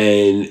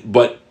movie.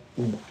 But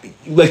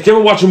like, you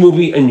ever watch a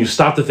movie and you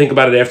stop to think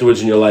about it afterwards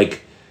and you're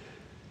like,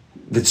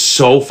 that's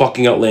so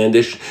fucking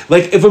outlandish.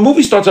 Like, if a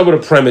movie starts out with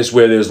a premise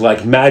where there's,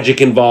 like,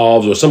 magic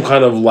involved or some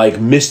kind of,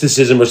 like,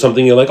 mysticism or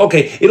something, you're like,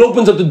 okay, it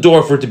opens up the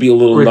door for it to be a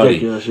little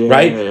ridiculous, nutty,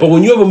 right? Yeah. But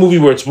when you have a movie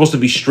where it's supposed to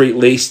be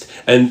straight-laced,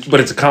 but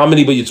it's a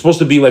comedy, but it's supposed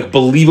to be, like,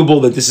 believable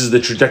that this is the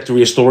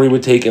trajectory a story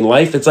would take in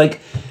life, it's like,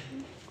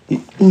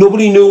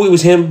 nobody knew it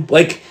was him.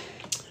 Like,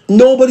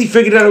 nobody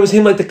figured out it was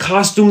him. Like, the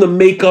costume, the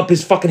makeup,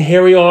 his fucking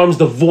hairy arms,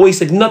 the voice,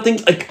 like,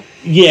 nothing, like...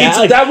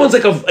 Yeah, that one's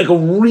like a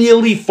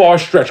really far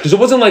stretch because it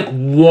wasn't like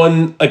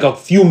a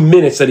few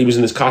minutes that he was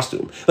in this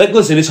costume. Like,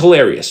 listen, it's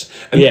hilarious,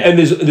 and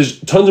there's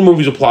tons of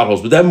movies with plot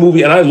holes, but that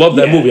movie, and I love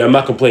that movie. I'm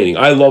not complaining.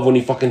 I love when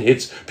he fucking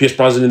hits Pierce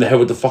Brosnan in the head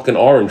with the fucking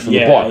orange from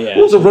the bar. It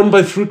was a run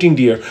by fruiting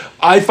deer.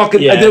 I did one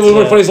of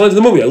the funniest lines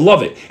in the movie. I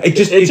love it.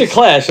 It's a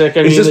classic. I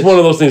mean, it's just one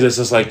of those things that's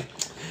just like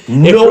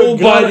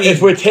nobody.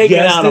 If we're taking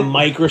out a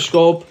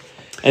microscope.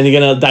 And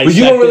you're gonna dissect. But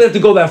you don't really have to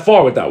go that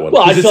far with that one.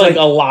 Well, I feel like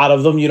a lot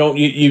of them, you don't.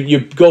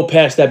 You go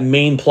past that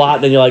main plot,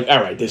 and then you're like,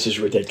 all right, this is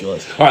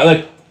ridiculous. All right,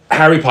 like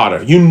Harry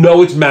Potter. You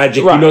know it's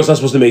magic. Right. You know it's not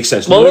supposed to make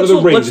sense. Well, let's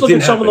look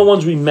at some of the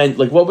ones we meant.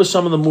 Like, what was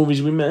some of the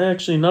movies we meant?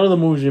 Actually, none of the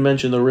movies we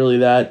mentioned are really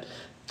that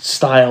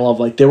style of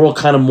like. They were all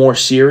kind of more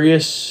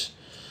serious.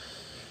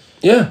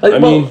 Yeah,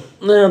 like,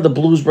 the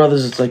Blues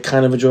Brothers. It's like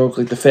kind of a joke.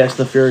 Like the Fast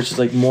and the Furious is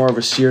like more of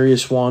a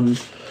serious one.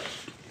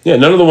 Yeah,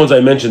 none of the ones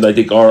I mentioned, I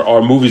think,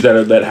 are movies that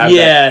have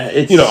that.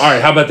 It's... all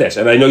right, how about this?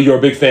 And I know you're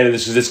a big fan of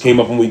this because this came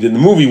up when we did the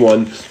movie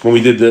one, when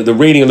we did the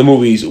rating of the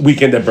movies,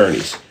 Weekend at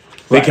Bernie's.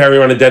 They carry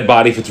around a dead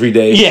body for 3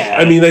 days. Yeah,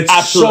 I mean,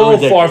 that's so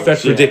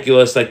far-fetched, yeah.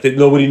 ridiculous. Like, that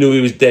nobody knew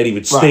he was dead. He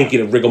would stink.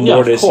 He'd have rigor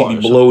mortis. He'd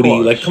be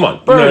bloaty. Like, come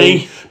on.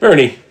 Bernie.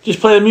 Bernie. Just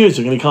play the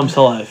music and he comes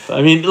to life.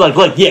 I mean,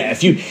 yeah,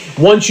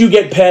 once you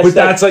get past but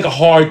that's like a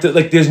hard,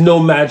 there's no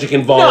magic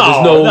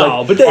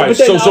involved.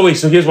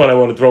 So here's what I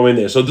want to throw in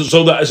there.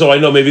 So I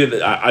know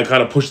maybe I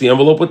kind of pushed the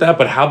envelope with that,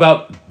 but how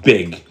about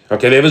Big?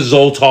 Okay, they have a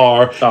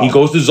Zoltar. Oh. He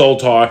goes to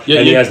Zoltar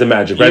and he has the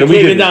magic, right?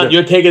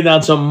 You're taking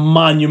down some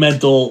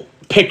monumental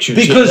pictures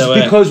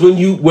because when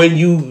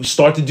you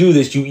start to do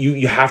this,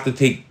 you have to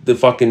take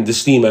the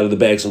steam out of the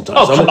bag sometimes.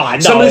 Oh, come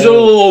on, somebody's a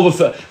little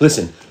over.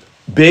 Listen.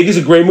 Big is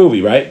a great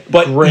movie, right?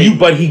 But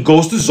he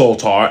goes to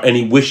Zoltar and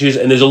he wishes,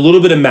 and there's a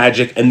little bit of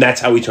magic, and that's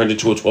how he turned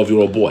into a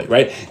 12-year-old boy,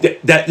 right?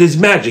 There's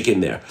magic in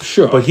there.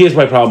 Sure. But here's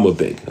my problem with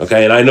Big,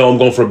 okay? And I know I'm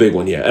going for a big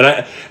one here,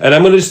 and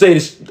I'm going to say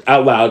this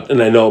out loud,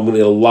 and I know I'm going to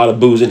get a lot of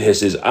boos and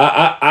hisses.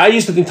 I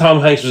used to think Tom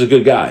Hanks was a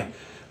good guy.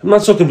 I'm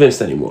not so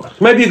convinced anymore.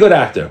 He might be a good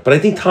actor, but I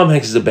think Tom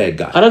Hanks is a bad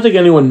guy. I don't think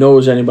anyone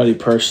knows anybody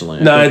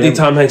personally. I think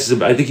Tom Hanks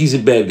I think he's a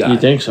bad guy. You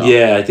think so?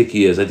 Yeah, I think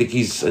he is. I think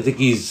he's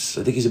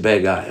a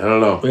bad guy. I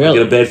don't know. Really? I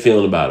get a bad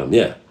feeling about him.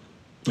 Yeah.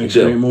 Makes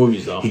great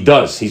movies though. He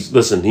does.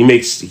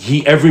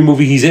 Every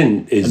movie he's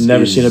in is. I've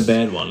never seen a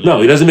bad one.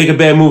 No, he doesn't make a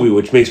bad movie,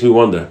 which makes me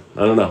wonder.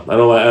 I don't know. I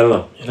don't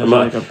know.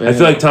 I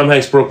feel like Tom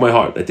Hanks broke my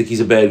heart. I think he's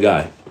a bad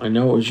guy. I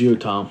know it was you,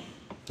 Tom.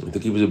 I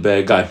think he was a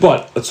bad guy.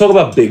 But let's talk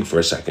about Big for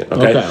a second,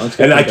 okay? Let's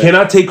and I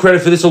cannot take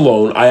credit for this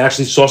alone. I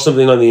actually saw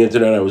something on the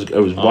internet. I was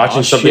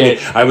watching something.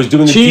 Shit. I was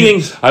doing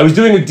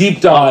a deep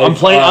dive. I'm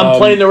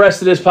playing the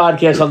rest of this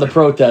podcast on the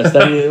protest.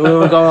 We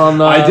were going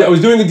on. I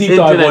was doing a deep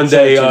dive one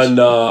day on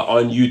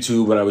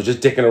YouTube, and I was just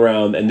dicking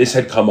around, and this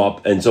had come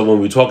up. And so when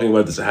we were talking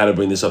about this, I had to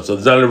bring this up. So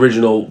it's not an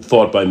original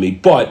thought by me,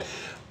 but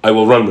I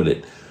will run with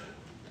it.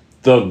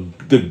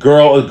 The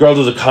girl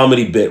does a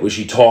comedy bit where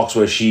she talks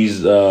where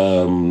she's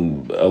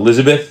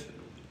Elizabeth,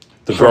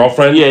 the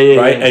girlfriend, right?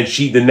 Yeah. And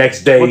she the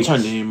next day. What's her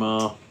name?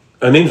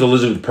 Her name's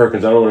Elizabeth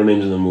Perkins. I don't know what her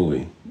name's in the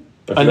movie.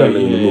 I know her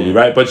name in the movie,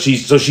 right? But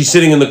she's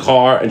sitting in the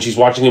car and she's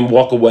watching him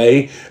walk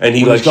away, and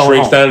he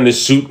shrinks down in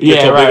his suit,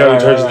 gets so big out, he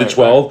turns into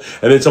 12.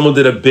 And then someone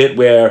did a bit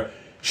where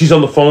she's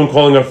on the phone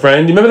calling her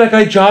friend. You remember that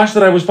guy Josh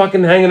that I was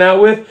fucking hanging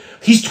out with?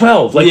 He's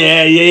 12. Like,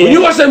 yeah. When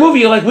you watch that movie,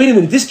 you're like, wait a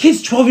minute, this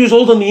kid's 12 years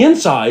old on the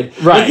inside.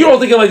 Right. Like, you're all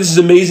thinking, like, this is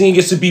amazing, he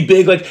gets to be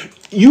big. Like,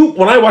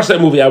 when I watched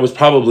that movie, I was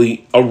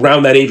probably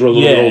around that age or a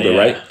little bit older,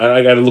 right?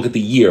 I got to look at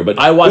the year, but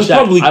I watched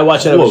that. I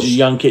watched that as a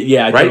young kid.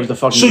 Yeah, I thought it was the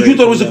fucking. So you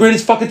thought it was the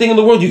greatest fucking thing in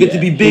the world? You get to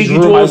be big. You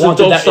do all this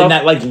adult stuff in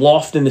that like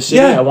loft in the city.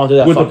 Yeah, I wanted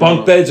that with the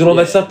bunk beds and all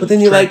that stuff. But then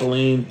you're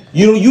trampoline. like,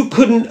 you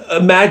couldn't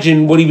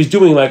imagine what he was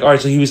doing. Like, all right,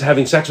 so he was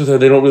having sex with her.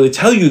 They don't really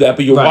tell you that,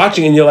 but you're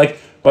watching and you're like,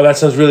 well, that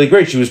sounds really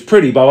great. She was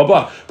pretty, blah blah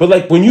blah. But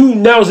like when you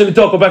now as an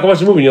adult go back and watch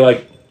the movie, and you're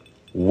like,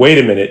 wait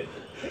a minute.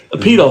 A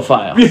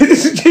pedophile.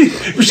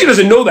 She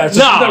doesn't know that.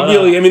 So she's not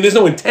really. I mean, there's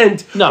no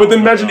intent. No, but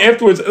then imagine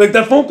afterwards, like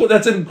that phone call.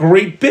 That's a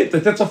great bit.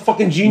 Like that's a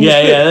fucking genius.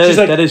 bit.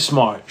 Yeah, that is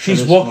smart.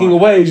 She's walking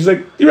away. She's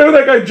like, you remember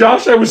that guy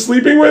Josh I was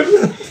sleeping with?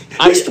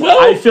 He's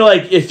 12. I feel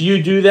like if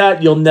you do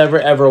that, you'll never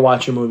ever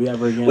watch a movie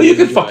ever again. Well, you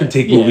can fucking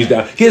take movies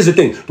down. Here's the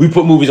thing: we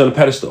put movies on a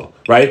pedestal,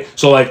 right?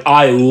 So like,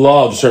 I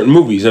love certain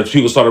movies. And if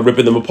people started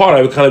ripping them apart,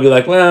 I would kind of be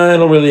like, well, I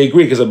don't really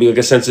agree because I'd be like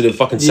a sensitive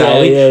fucking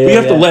Sally. But you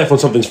have to laugh when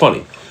something's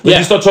funny. Like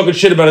you start talking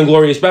shit about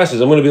Inglourious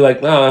Basterds, I'm going to be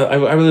like, nah,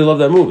 I really love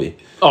that movie.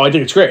 Oh, I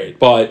think it's great.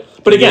 But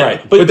again, you're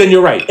right. But then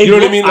you're right. You know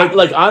what I mean?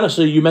 Like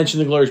honestly, you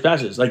mentioned Inglourious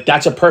Basterds. Like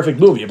that's a perfect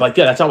movie. You're like,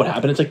 yeah, that's not what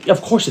happened. It's like,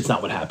 of course, it's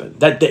not what happened.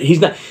 That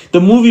he's not.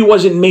 The movie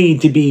wasn't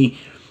made to be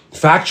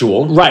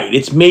factual. Right.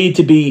 It's made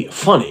to be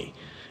funny.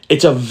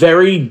 It's a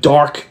very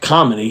dark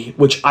comedy,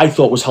 which I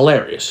thought was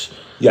hilarious.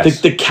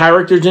 Yes. The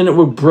characters in it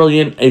were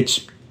brilliant.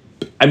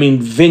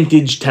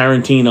 Vintage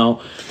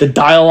Tarantino. The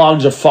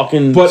dialogues are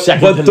fucking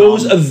second to none. But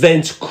those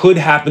events could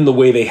happen the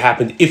way they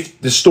happened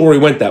if the story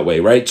went that way,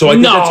 right? So I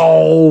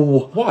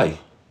think why?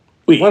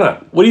 Wait, why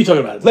not? What are you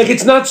talking about? Like,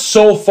 it's not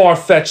so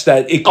far-fetched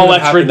that it could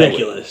that's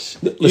ridiculous.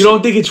 You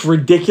don't think it's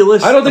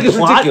ridiculous? I don't think it's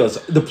ridiculous.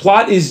 The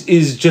plot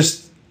is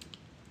just...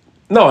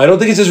 No, I don't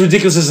think it's as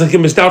ridiculous as like a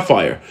Miss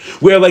Doubtfire.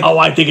 Where like... Oh,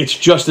 I think it's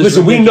just as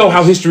Listen, ridiculous. we know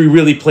how history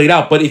really played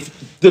out, but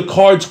if the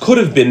cards could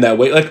have been that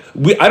way, like,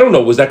 I don't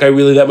know, was that guy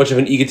really that much of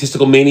an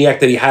egotistical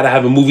maniac that he had to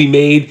have a movie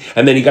made,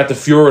 and then he got the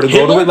Fuhrer to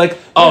go to it? Like,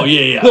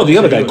 yeah. No, the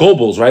other guy,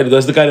 Goebbels, right?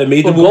 That's the guy that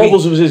made the movie.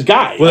 Goebbels was his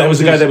guy. Well, that was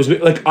the guy that was...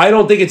 Like, I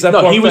don't think it's that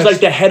far-fetched. He was like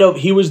the head of...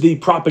 He was the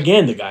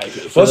propaganda guy.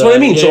 Well, that's what I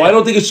mean. So I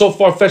don't think it's so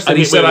far-fetched that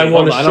he said, I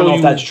want to show you... I don't know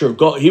if that's true.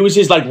 He was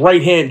his, like,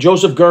 right hand.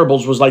 Joseph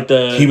Goebbels was like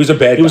the... He was a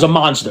bad guy. He was a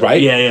monster.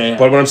 Right? Yeah.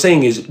 But what I'm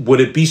saying is,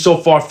 would it be so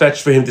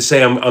far-fetched for him to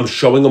say, I'm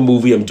showing a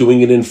movie, I'm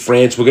doing it in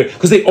France,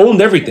 because they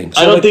owned everything.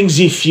 So I don't think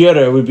Z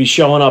Fuhrer would be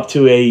showing up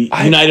to a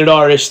United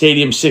Artists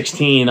Stadium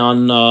 16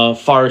 on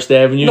Forest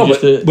Avenue. No,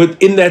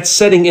 but in that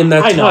setting, in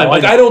that time,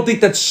 I don't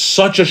think that's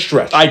such a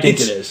stretch. I think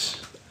it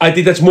is. I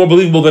think that's more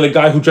believable than a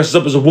guy who dresses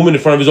up as a woman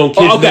in front of his own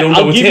kids. Okay,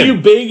 I'll give you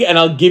Big and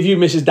I'll give you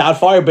Mrs.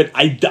 Doubtfire, but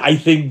I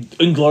think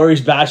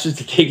Inglourious Basterds,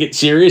 to take it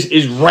serious,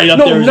 is right up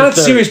there. No, not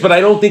serious, but I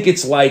don't think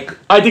it's like...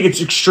 I think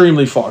it's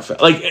extremely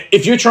far-fetched. Like,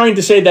 if you're trying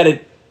to say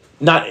that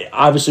Not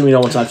obviously, we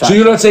know it's not fact. So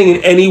you're not saying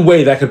in any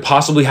way that could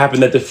possibly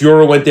happen that the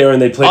Führer went there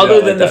and they played. Other it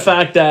out than like the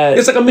fact that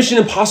it's like a Mission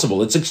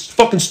Impossible. It's like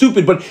fucking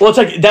stupid, but well, it's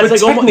like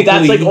that's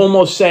like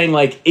almost saying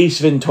like Ace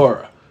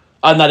Ventura,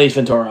 not Ace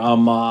Ventura.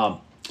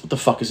 What the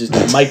fuck is his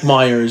name? Mike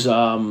Myers,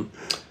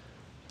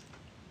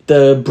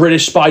 the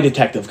British spy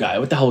detective guy.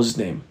 What the hell is his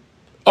name?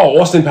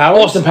 Oh, Austin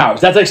Powers? Austin Powers.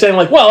 That's like saying,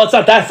 like, well, it's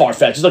not that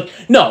far-fetched. It's like,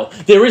 no,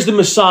 there is the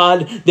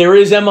Mossad, there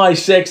is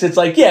MI6. It's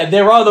like, yeah,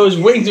 there are those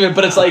wings of it,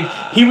 but it's like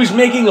he was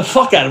making a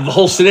fuck out of the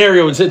whole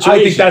scenario and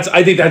situation.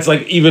 I think that's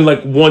like even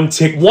like one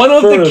tick. One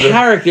of the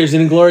characters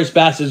in Inglourious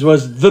Basterds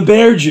was the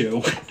Bear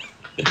Jew.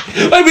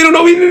 Like, we don't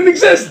know he didn't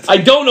exist. I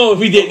don't know if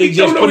he didn't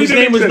exist, but his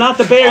name was not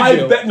the Bear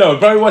Jew. No, it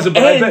probably wasn't.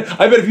 But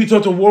I bet if you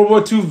talk to World War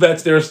II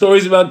vets, there are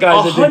stories about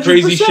guys that did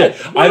crazy shit.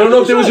 100%. I don't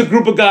know if there was a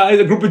group of guys,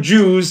 a group of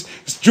Jews,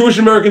 Jewish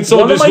American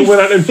soldiers who went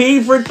out and... One of my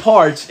favorite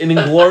parts in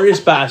Inglourious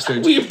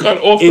Basterds We've gone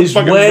off the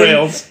fucking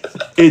rails.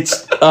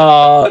 It's,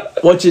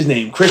 what's his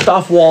name?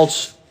 Christoph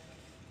Waltz,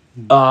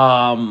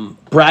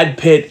 Brad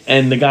Pitt,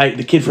 and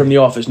the kid from The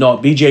Office,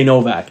 BJ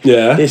Novak.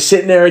 Yeah. They're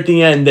sitting there at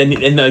the end,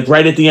 and like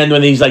right at the end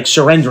when he's like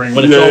surrendering,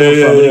 when it's over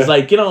from, and he's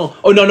like, it's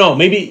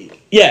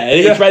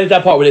right at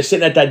that part where they're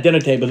sitting at that dinner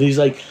table. He's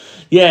like,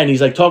 yeah, and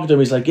he's like talking to him.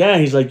 He's like, yeah,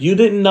 he's like, you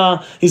didn't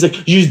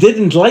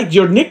like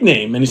your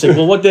nickname, and he's like,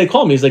 well, what did they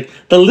call me? He's like,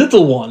 the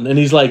little one, and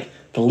he's like,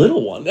 the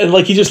little one, and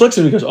like he just looks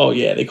at me and goes, "Oh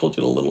yeah, they called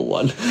you the little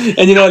one," and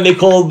and they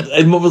called,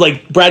 and what was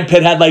like Brad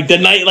Pitt had like the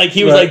night, like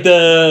he was like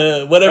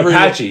the whatever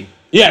Apache.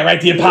 Yeah,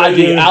 right, the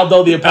Apache,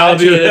 Aldo the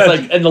Apache, and it's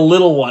like, and the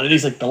little one, and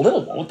he's like, the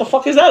little one? What the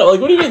fuck is that? I'm like,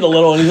 what do you mean the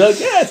little one? He's like,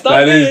 yeah, it's not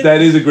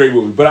that is a great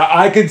movie. But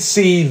I could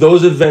see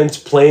those events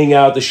playing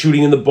out, the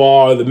shooting in the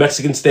bar, the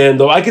Mexican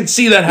standoff. I could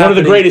see that happening. One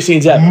of the greatest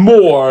scenes ever.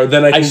 More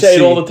than I can see. I say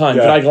it all the time,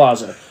 Dry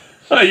Glazer.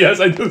 Yes,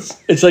 I do.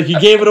 It's like you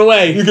gave it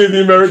away. You gave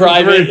the American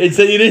private. It's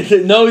that you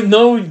didn't. No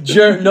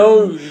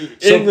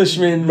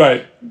Englishman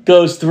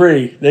goes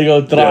 3. They go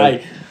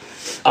dry.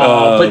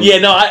 But yeah,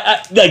 no,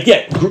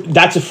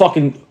 that's a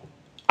fucking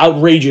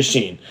outrageous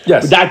scene.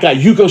 Yes. That guy,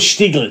 Hugo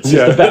Stiglitz, is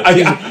the best.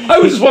 I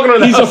was just walking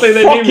around the house saying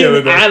that name the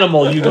other day. He's a fucking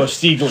animal, Hugo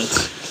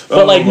Stiglitz.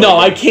 But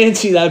I can't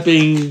see that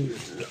being...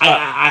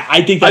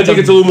 I think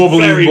it's a little more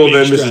believable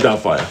than Mrs.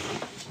 Doubtfire.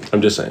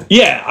 I'm just saying.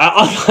 Yeah,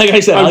 like I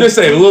said, I'm just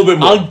saying a little bit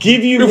more. I'll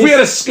give you. If we had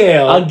a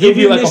scale, I'll give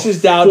you like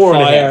Mrs.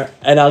 Doubtfire,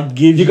 and I'll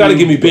give you. You got to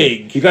give me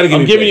big. You got to give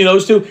me. I'm giving you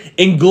those two.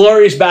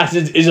 Inglourious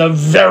Basterds is a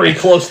very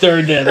close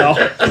third. There, though.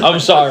 I'm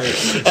sorry.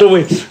 So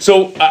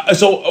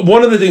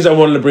one of the things I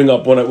wanted to bring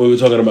up when we were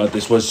talking about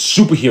this was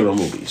superhero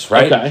movies,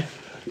 right? Okay.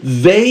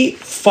 They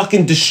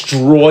fucking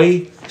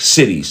destroy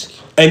cities,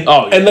 and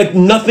like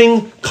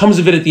nothing comes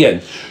of it at the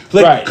end.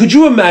 Like, could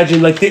you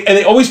imagine, like,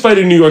 they always fight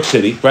in New York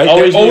City, right?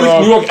 Always New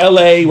York,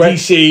 LA, right?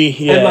 DC,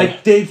 yeah. And,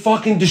 like, they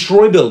fucking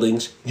destroy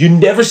buildings. You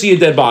never see a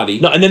dead body.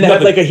 No, and then they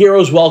have, like, a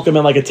hero's welcome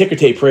and, like, a ticker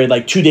tape parade,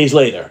 like, 2 days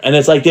later. And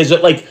it's like, there's,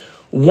 like,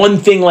 one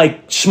thing,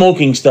 like,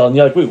 smoking still. And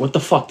you're like, wait, what the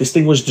fuck? This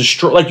thing was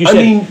destroyed. Like you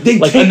said, they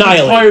take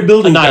entire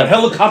buildings down.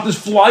 Helicopters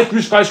fly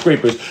through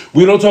skyscrapers.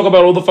 We don't talk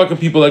about all the fucking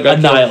people that got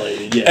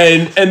annihilated, killed.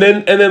 Yeah. And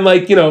then,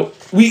 like,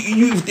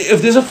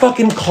 if there's a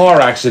fucking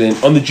car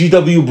accident on the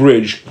GW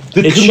Bridge,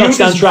 it shuts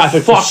down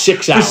traffic for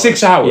 6 hours. For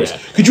 6 hours. Yeah.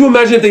 Could you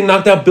imagine if they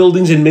knocked out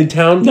buildings in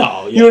Midtown?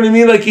 No. You know what I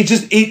mean? Like,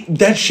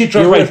 that shit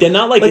drives. You're right. They're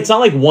not like, it's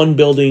not like one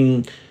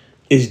building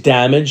is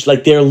damaged.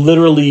 Like, they're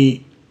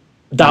literally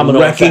domino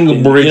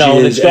wrecking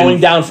bridges. It's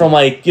going down from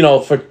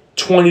for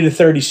 20 to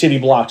 30 city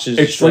blocks.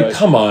 It's like,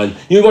 come on.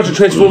 You watch a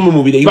Transformer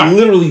movie, they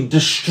literally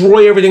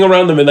destroy everything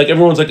around them, and like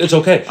everyone's like, it's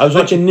okay. I was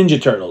watching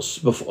Ninja Turtles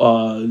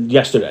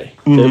yesterday.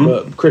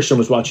 Christian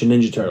was watching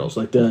Ninja Turtles.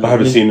 I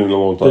haven't seen it in a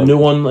long time. The new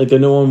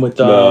one with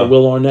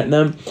Will Arnett and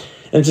them.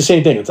 And it's the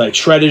same thing. It's like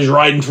Shredder's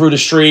riding through the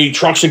street,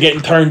 trucks are getting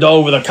turned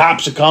over, the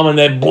cops are coming,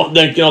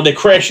 they're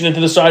crashing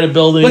into the side of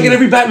buildings. Like in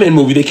every Batman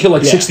movie, they kill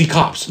like 60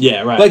 cops.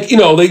 Yeah, right. Like,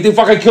 they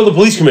fucking kill the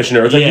police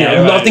commissioner. It's like,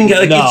 nothing,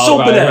 like, it's so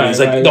bananas.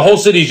 Like, the whole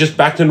city's just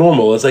back to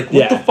normal. It's like,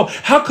 what the fuck?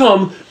 How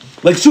come,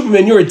 like,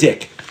 Superman, you're a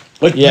dick.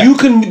 Like, you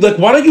can, like,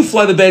 why don't you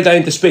fly the bad guy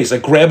into space?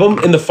 Like, grab him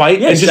in the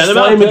fight and just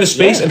fly him into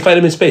space and fight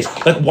him in space.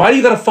 Like, why do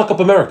you gotta fuck up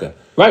America?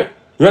 Right.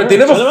 Right, they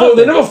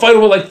never fight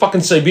over like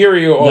fucking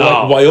Siberia or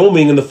like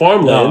Wyoming in the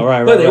farmland. No,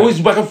 right. They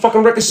always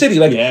fucking wreck a city.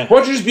 Like, why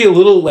don't you just be a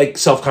little like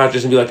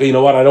self-conscious and be like, you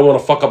know what? I don't want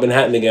to fuck up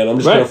Manhattan again. I'm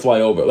just gonna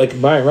fly over. Like,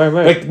 right.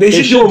 Like they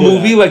should do a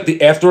movie like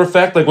the After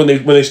Effect. Like when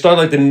they start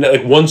like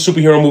one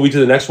superhero movie to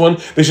the next one,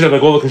 they should have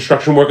like all the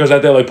construction workers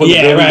out there like putting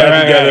the building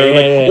back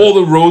together, all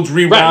the roads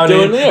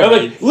rerouted, and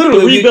like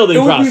literally the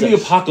rebuilding process. It would be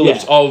the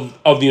apocalypse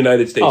of the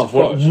United States.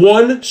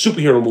 One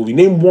superhero movie,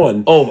 name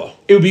one. Over.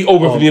 It would be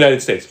over for the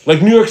United States.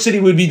 Like New York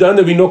City would be done.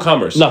 There'd be no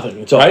commerce. Nothing.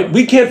 It's over. Right?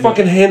 We can't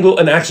fucking handle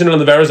an accident on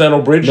the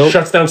Verrazano Bridge.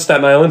 Shuts down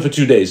Staten Island for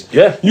 2 days.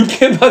 Yeah. You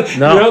can't. That's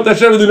how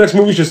the next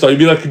movie should start. You'd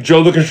be like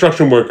Joe the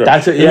construction worker.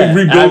 That's it. Yeah.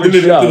 Rebuilding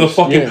it into the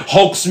fucking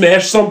Hulk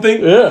smash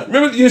something. Yeah.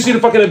 Remember you see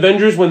the fucking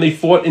Avengers when they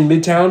fought in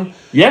Midtown?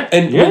 Yeah.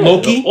 And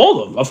Loki?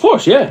 All of them. Of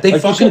course. Yeah. They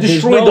fucking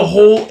destroyed the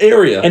whole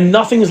area. And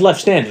nothing is left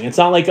standing. It's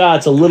not like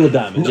it's a little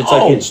damage. It's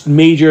like it's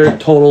major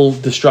total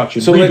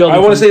destruction. So like, I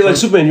want to say like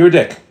Superman, you're a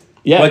dick.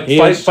 Yeah,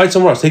 like fight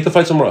somewhere else. Take the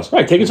fight somewhere else.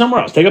 Right, take it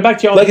somewhere else. Take it back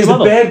to your Like, is the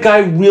bad guy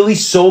really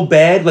so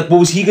bad? Like, what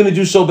was he gonna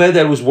do so bad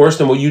that it was worse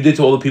than what you did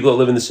to all the people that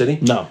live in the city?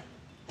 No.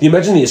 Can you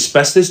imagine the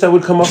asbestos that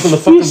would come up from the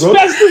fucking road?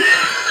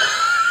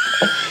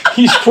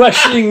 He's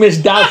questioning Miss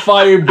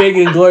Doubtfire, Big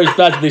and Glorious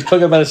Bastard. He's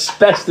talking about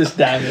asbestos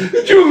damage.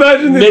 Could you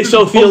imagine the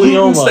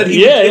mesothelioma? that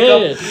he would pick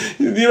up?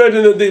 Can you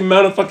imagine the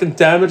amount of fucking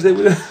damage they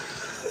would?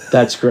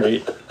 That's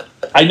great.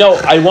 I know.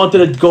 I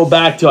wanted to go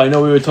back to. I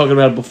know we were talking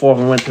about it before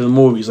when we went to the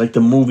movies, like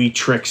the movie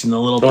tricks and the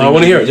little. I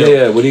want to hear it.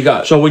 Yeah. What do you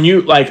got? So when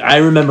you I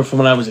remember from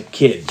when I was a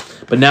kid,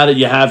 but now that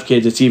you have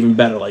kids, it's even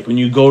better. Like when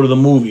you go to the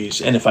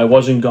movies, and if I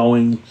wasn't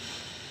going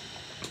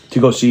to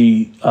go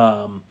see,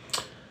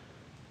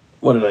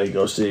 what did I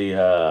go see?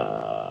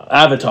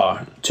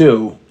 Avatar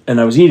 2,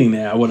 and I was eating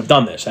there, I would have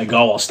done this. I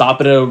go, I'll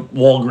stop at a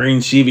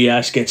Walgreens,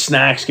 CVS, get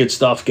snacks, get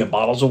stuff, get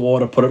bottles of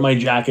water, put it in my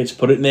jackets,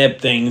 put it in their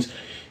things.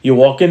 You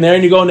walk in there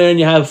and you go in there and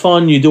you have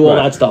fun. You do all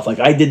that stuff.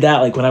 Like I did that.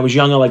 Like when I was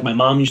younger, like my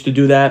mom used to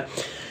do that.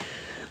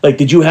 Like,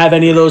 did you have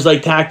any of those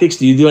like tactics?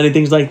 Do you do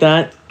anything like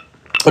that?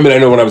 I mean, I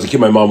know when I was a kid,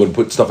 my mom would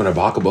put stuff in her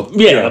pocketbook.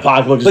 Yeah, the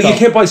pocketbook. Like, you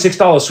can't buy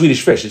 $6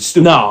 Swedish fish. It's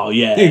stupid. No,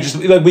 yeah.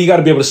 But you got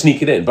to be able to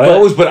sneak it in. But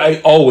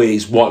I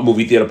always want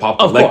movie theater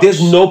popcorn. Of like, course.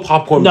 there's no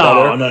popcorn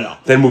better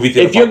than movie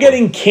theater. If you're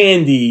getting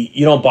candy,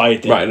 you don't buy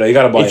it there. Right, no, you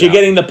got to buy it. If you're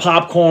getting the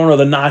popcorn or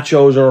the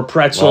nachos or a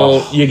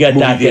pretzel, you get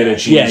that there.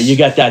 Yeah, you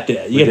get that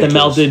there. You get the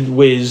melted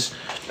whiz.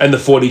 And the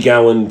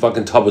 40-gallon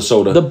fucking tub of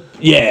soda.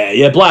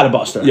 Bladder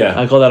buster. Yeah.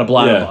 I call that a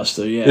bladder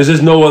buster, yeah.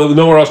 There's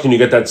nowhere else can you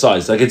get that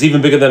size. Like, it's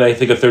even bigger than, I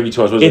think, a 32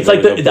 ounce. It's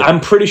like, I'm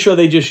pretty sure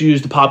they just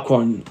use the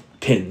popcorn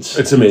tins.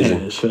 It's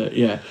amazing.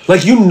 Yeah.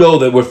 Like, you know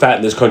that we're fat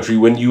in this country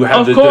when you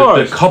have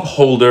the cup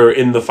holder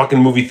in the fucking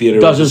movie theater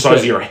the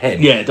size of your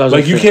head. Yeah, it doesn't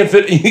Like, you can't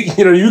fit,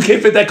 you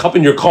can't fit that cup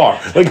in your car.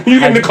 Like, when you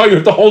get in the car, you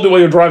have to hold it while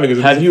you're driving.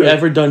 Have you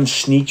ever done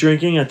sneak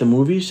drinking at the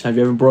movies? Have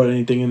you ever brought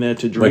anything in there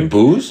to drink? Like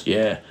booze?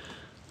 Yeah.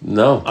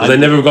 No, because I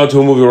never gone to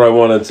a movie where I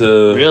wanted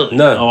to. Really?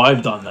 No. Oh,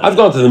 I've done that. I've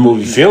gone to the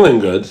movie feeling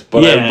good,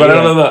 but I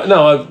don't know.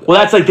 No, well,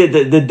 that's like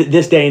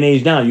this day and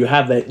age now. You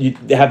have that. You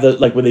have the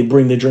like when they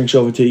bring the drinks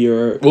over to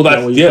your. Well,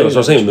 that's what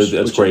I'm saying.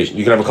 That's great.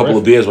 You can have a couple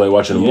of beers while you're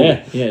watching a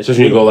movie. Yeah.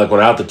 Especially when you go like when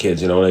out the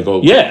kids, when they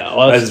go. Yeah,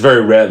 well, that's very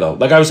rare though.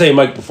 Like I was saying,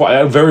 Mike, before,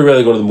 I very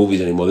rarely go to the movies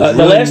anymore. There's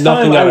the really last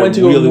time I went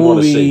to really a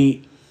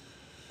movie,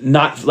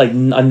 not like a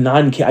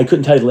non-kid. I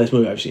couldn't tell you the last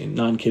movie I've seen.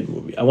 Non-kid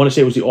movie. I want to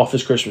say it was The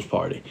Office Christmas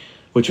Party.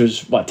 Which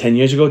was 10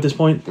 years ago at this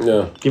point?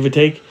 Yeah, give or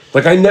take.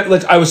 Like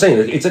I was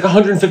saying, it's like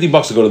 $150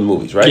 to go to the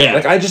movies, right? Yeah.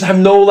 Like I just have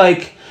no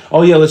like,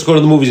 oh yeah, let's go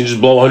to the movies and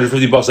just blow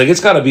 $150. Like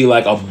it's got to be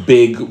like a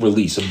big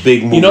release, a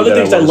big movie. You know the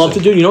things I love to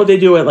do. You know what they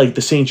do at like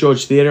the St.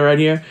 George Theater right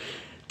here?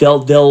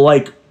 They'll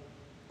like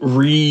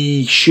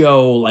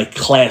re-show like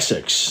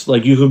classics.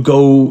 Like you could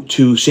go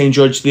to St.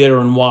 George Theater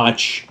and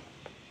watch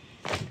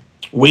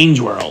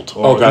Wayne's World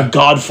or The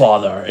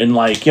Godfather and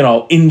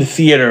in the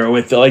theater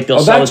with they'll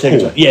sell the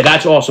tickets. Cool. Yeah,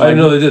 that's awesome. I didn't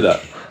know they did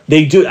that.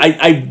 They do.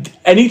 I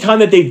anytime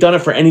that they've done it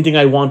for anything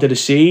I wanted to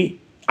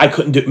see, I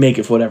couldn't make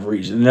it for whatever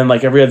reason. And then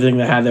like every other thing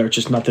they have there, it's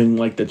just nothing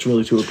like that's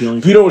really too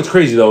appealing. You know what's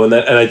crazy though, and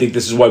I think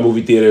this is why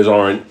movie theaters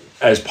aren't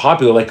as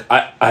popular. Like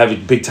I have a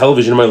big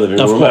television in my living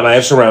room, and I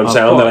have surround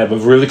sound, and I have a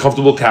really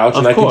comfortable couch,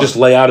 and I can just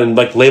lay out and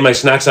like lay my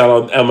snacks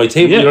out on my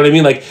table. Yeah. You know what I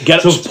mean? Like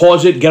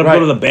pause it, get up,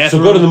 go to the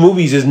bathroom. So go to the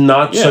movies is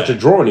not such a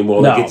draw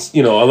anymore. Like it's I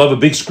love a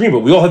big screen, but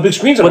we all have big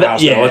screens in our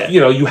house now. Like,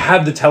 you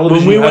have the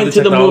television. When we went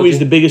to the movies,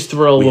 the biggest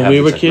thrill when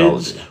we were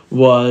kids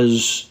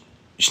was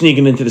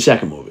sneaking into the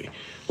second movie,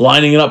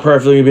 lining it up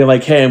perfectly, and being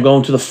like, "Hey, I'm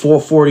going to the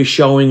 4:40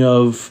 showing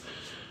of,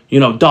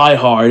 Die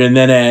Hard," and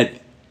then at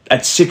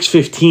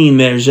 6:15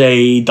 there's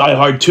a Die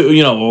Hard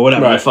 2, or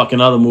whatever the fucking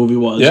other movie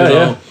was.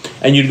 Yeah.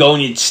 And you'd go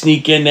and you'd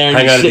sneak in there and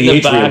hang you'd sit in the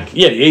atrium. back.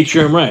 Yeah, the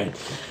atrium, right.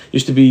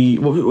 Used to be,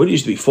 what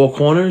used to be, Four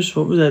Corners?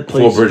 What was that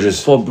place? Four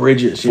Bridges. Four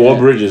Bridges, Four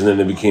Bridges, and then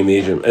it became the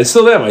atrium. It's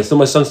still there. My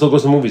son still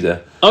goes to movies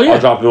there. Oh, yeah. I'll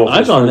drop him off.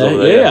 I've gone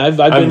there. Yeah, I've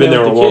been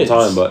there in a long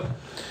time, but...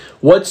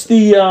 What's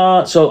the,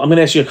 so I'm going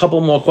to ask you a couple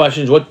more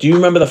questions. Do you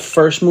remember the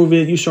first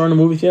movie that you saw in the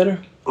movie theater?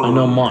 I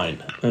know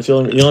mine. That's the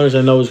only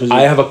reason I know is because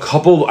I have a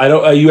couple. I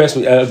don't. You asked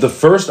me the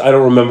first. I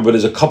don't remember, but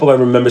there's a couple I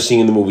remember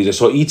seeing in the movies. I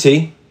saw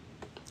E.T.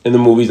 in the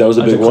movies. That was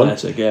a big one.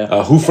 Classic,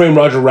 yeah. Who Framed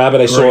Roger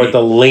Rabbit? I saw at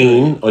the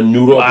Lane on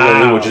New York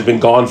Lane, which has been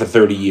gone for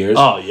 30 years.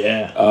 Oh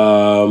yeah.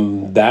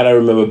 That I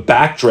remember.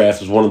 Backdraft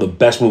was one of the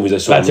best movies I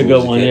saw. That's a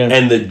good one. Yeah.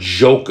 And the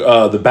joke,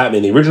 the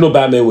Batman, the original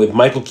Batman with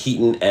Michael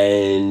Keaton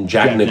and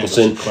Jack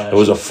Nicholson. It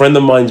was a friend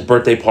of mine's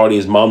birthday party.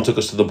 His mom took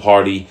us to the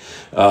party.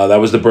 That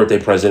was the birthday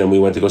present, and we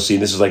went to go see.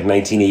 This was like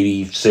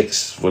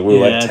 1986 when we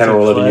were like 10 or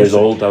 11 years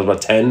old. I was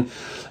about 10,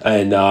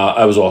 and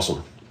that was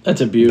awesome.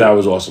 That's a beauty. That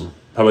was awesome.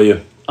 How about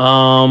you?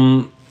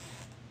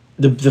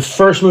 The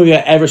first movie I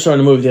ever saw in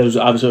the movie theater was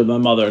obviously with my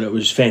mother, and it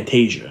was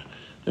Fantasia.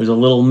 There was a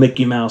little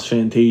Mickey Mouse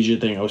Fantasia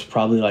thing. I was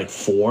probably like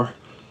 4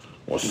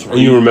 or 3.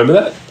 And you remember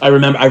that? I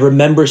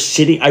remember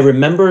sitting. I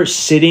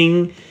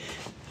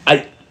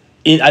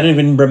don't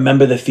even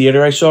remember the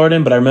theater I saw it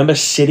in, but I remember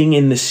sitting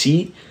in the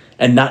seat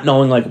and not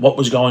knowing like what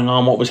was going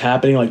on, what was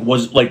happening, like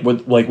was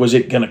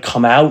it gonna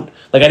come out?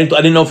 Like I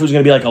didn't know if it was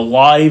gonna be like a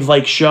live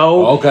like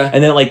show. Oh, okay.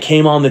 And then it like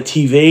came on the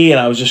TV, and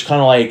I was just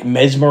kind of like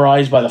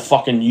mesmerized by the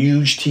fucking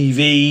huge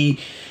TV.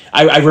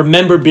 I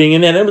remember being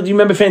in there. Do you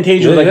remember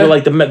Fantasia? Yeah,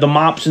 Like the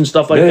mops and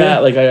stuff like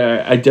that. Like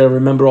I did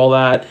remember all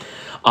that.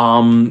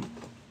 But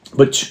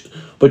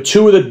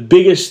two of the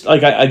biggest,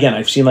 like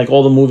I've seen like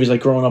all the movies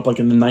like growing up like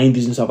in the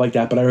 90s and stuff like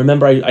that. But I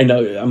remember I know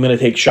I'm gonna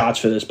take shots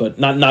for this, but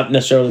not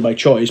necessarily by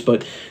choice.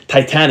 But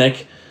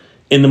Titanic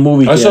in the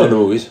movie theater. I saw the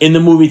movies. In the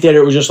movie theater,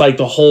 it was just like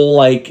the whole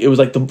like it was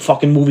like the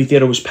fucking movie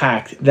theater was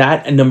packed.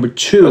 That and number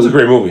 2. It was a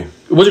great movie.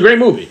 It was a great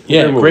movie.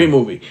 Yeah, great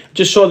movie.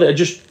 Just saw that.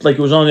 Just like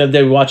it was on the other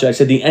day we watched it. I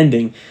said the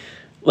ending,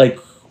 like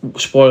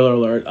spoiler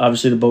alert.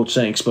 Obviously the boat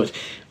sinks, but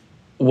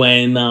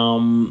when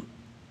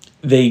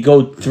they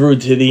go through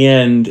to the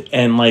end,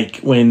 and like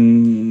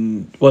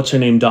when what's her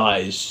name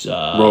dies,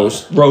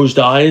 Rose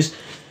dies,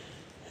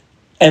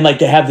 and like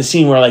they have the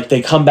scene where like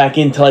they come back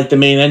into like the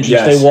main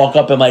entrance, they walk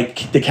up and like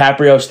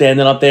DiCaprio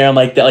standing up there, and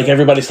like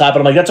everybody's stopping.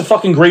 I'm like, that's a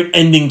fucking great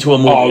ending to a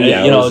movie. Oh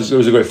yeah, it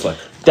was a great flick.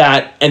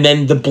 That, and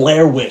then the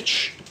Blair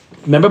Witch.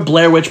 Remember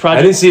Blair Witch Project?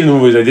 I didn't see it in the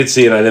movies. I did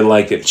see it. I didn't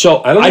like it.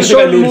 So I don't think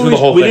I made it through the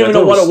whole thing. We didn't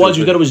even know what it was.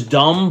 We thought it was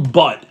dumb.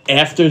 But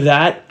after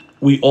that,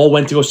 we all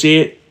went to go see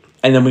it,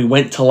 and then we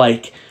went to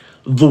like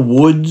the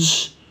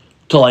woods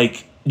to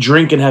like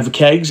drink and have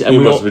kegs, and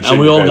we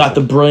all got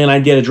the brilliant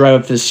idea to drive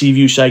up to the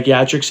Seaview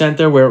Psychiatric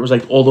Center where it was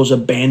like all those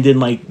abandoned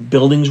like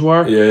buildings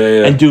were.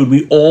 Yeah. And dude,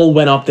 we all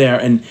went up there,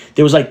 and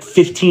there was like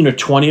 15 or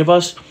 20 of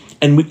us.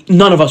 And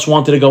none of us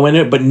wanted to go in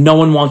it, but no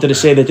one wanted to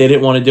say that they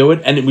didn't want to do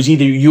it. And it was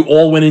either you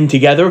all went in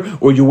together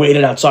or you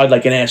waited outside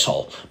like an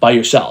asshole by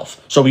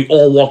yourself. So we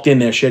all walked in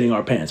there shitting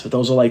our pants. But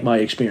those are like my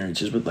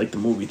experiences with like the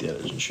movie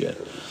theaters and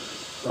shit.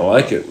 I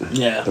like it.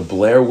 Yeah. The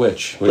Blair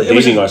Witch. We're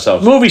dating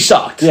ourselves. Movie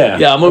sucked.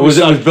 Yeah. Movie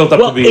sucked. It was built up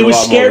to be it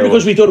was scary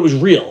because we thought it was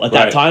real at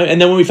that time. And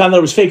then when we found out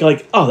it was fake,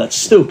 like, oh, that's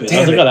stupid. I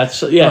was like, oh,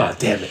 that's, yeah. Oh,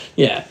 damn it.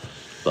 Yeah.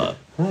 But.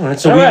 All right,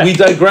 so we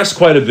digressed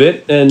quite a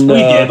bit, and we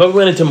did, but we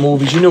went into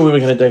movies. You knew we were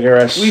going to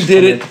digress. We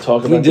did it.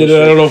 We did it.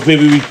 I don't know if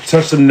maybe we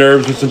touched some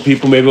nerves with some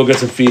people. Maybe we'll get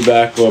some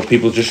feedback, or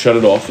people just shut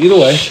it off. Either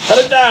way, shut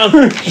it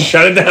down.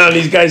 Shut it down.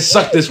 These guys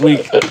suck this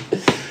week.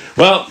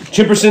 Well,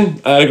 Chimperson,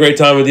 I had a great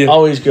time with you.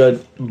 Always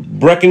good.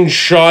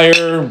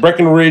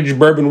 Breckenridge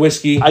bourbon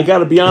whiskey. I got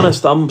to be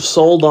honest. I'm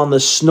sold on the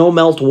snow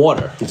melt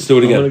water. Let's do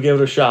it again. I'm going to give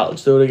it a shot.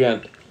 Let's do it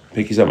again.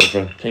 Pinky's out, my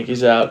friend.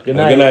 Pinky's out. Good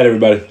night. Good night,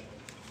 everybody.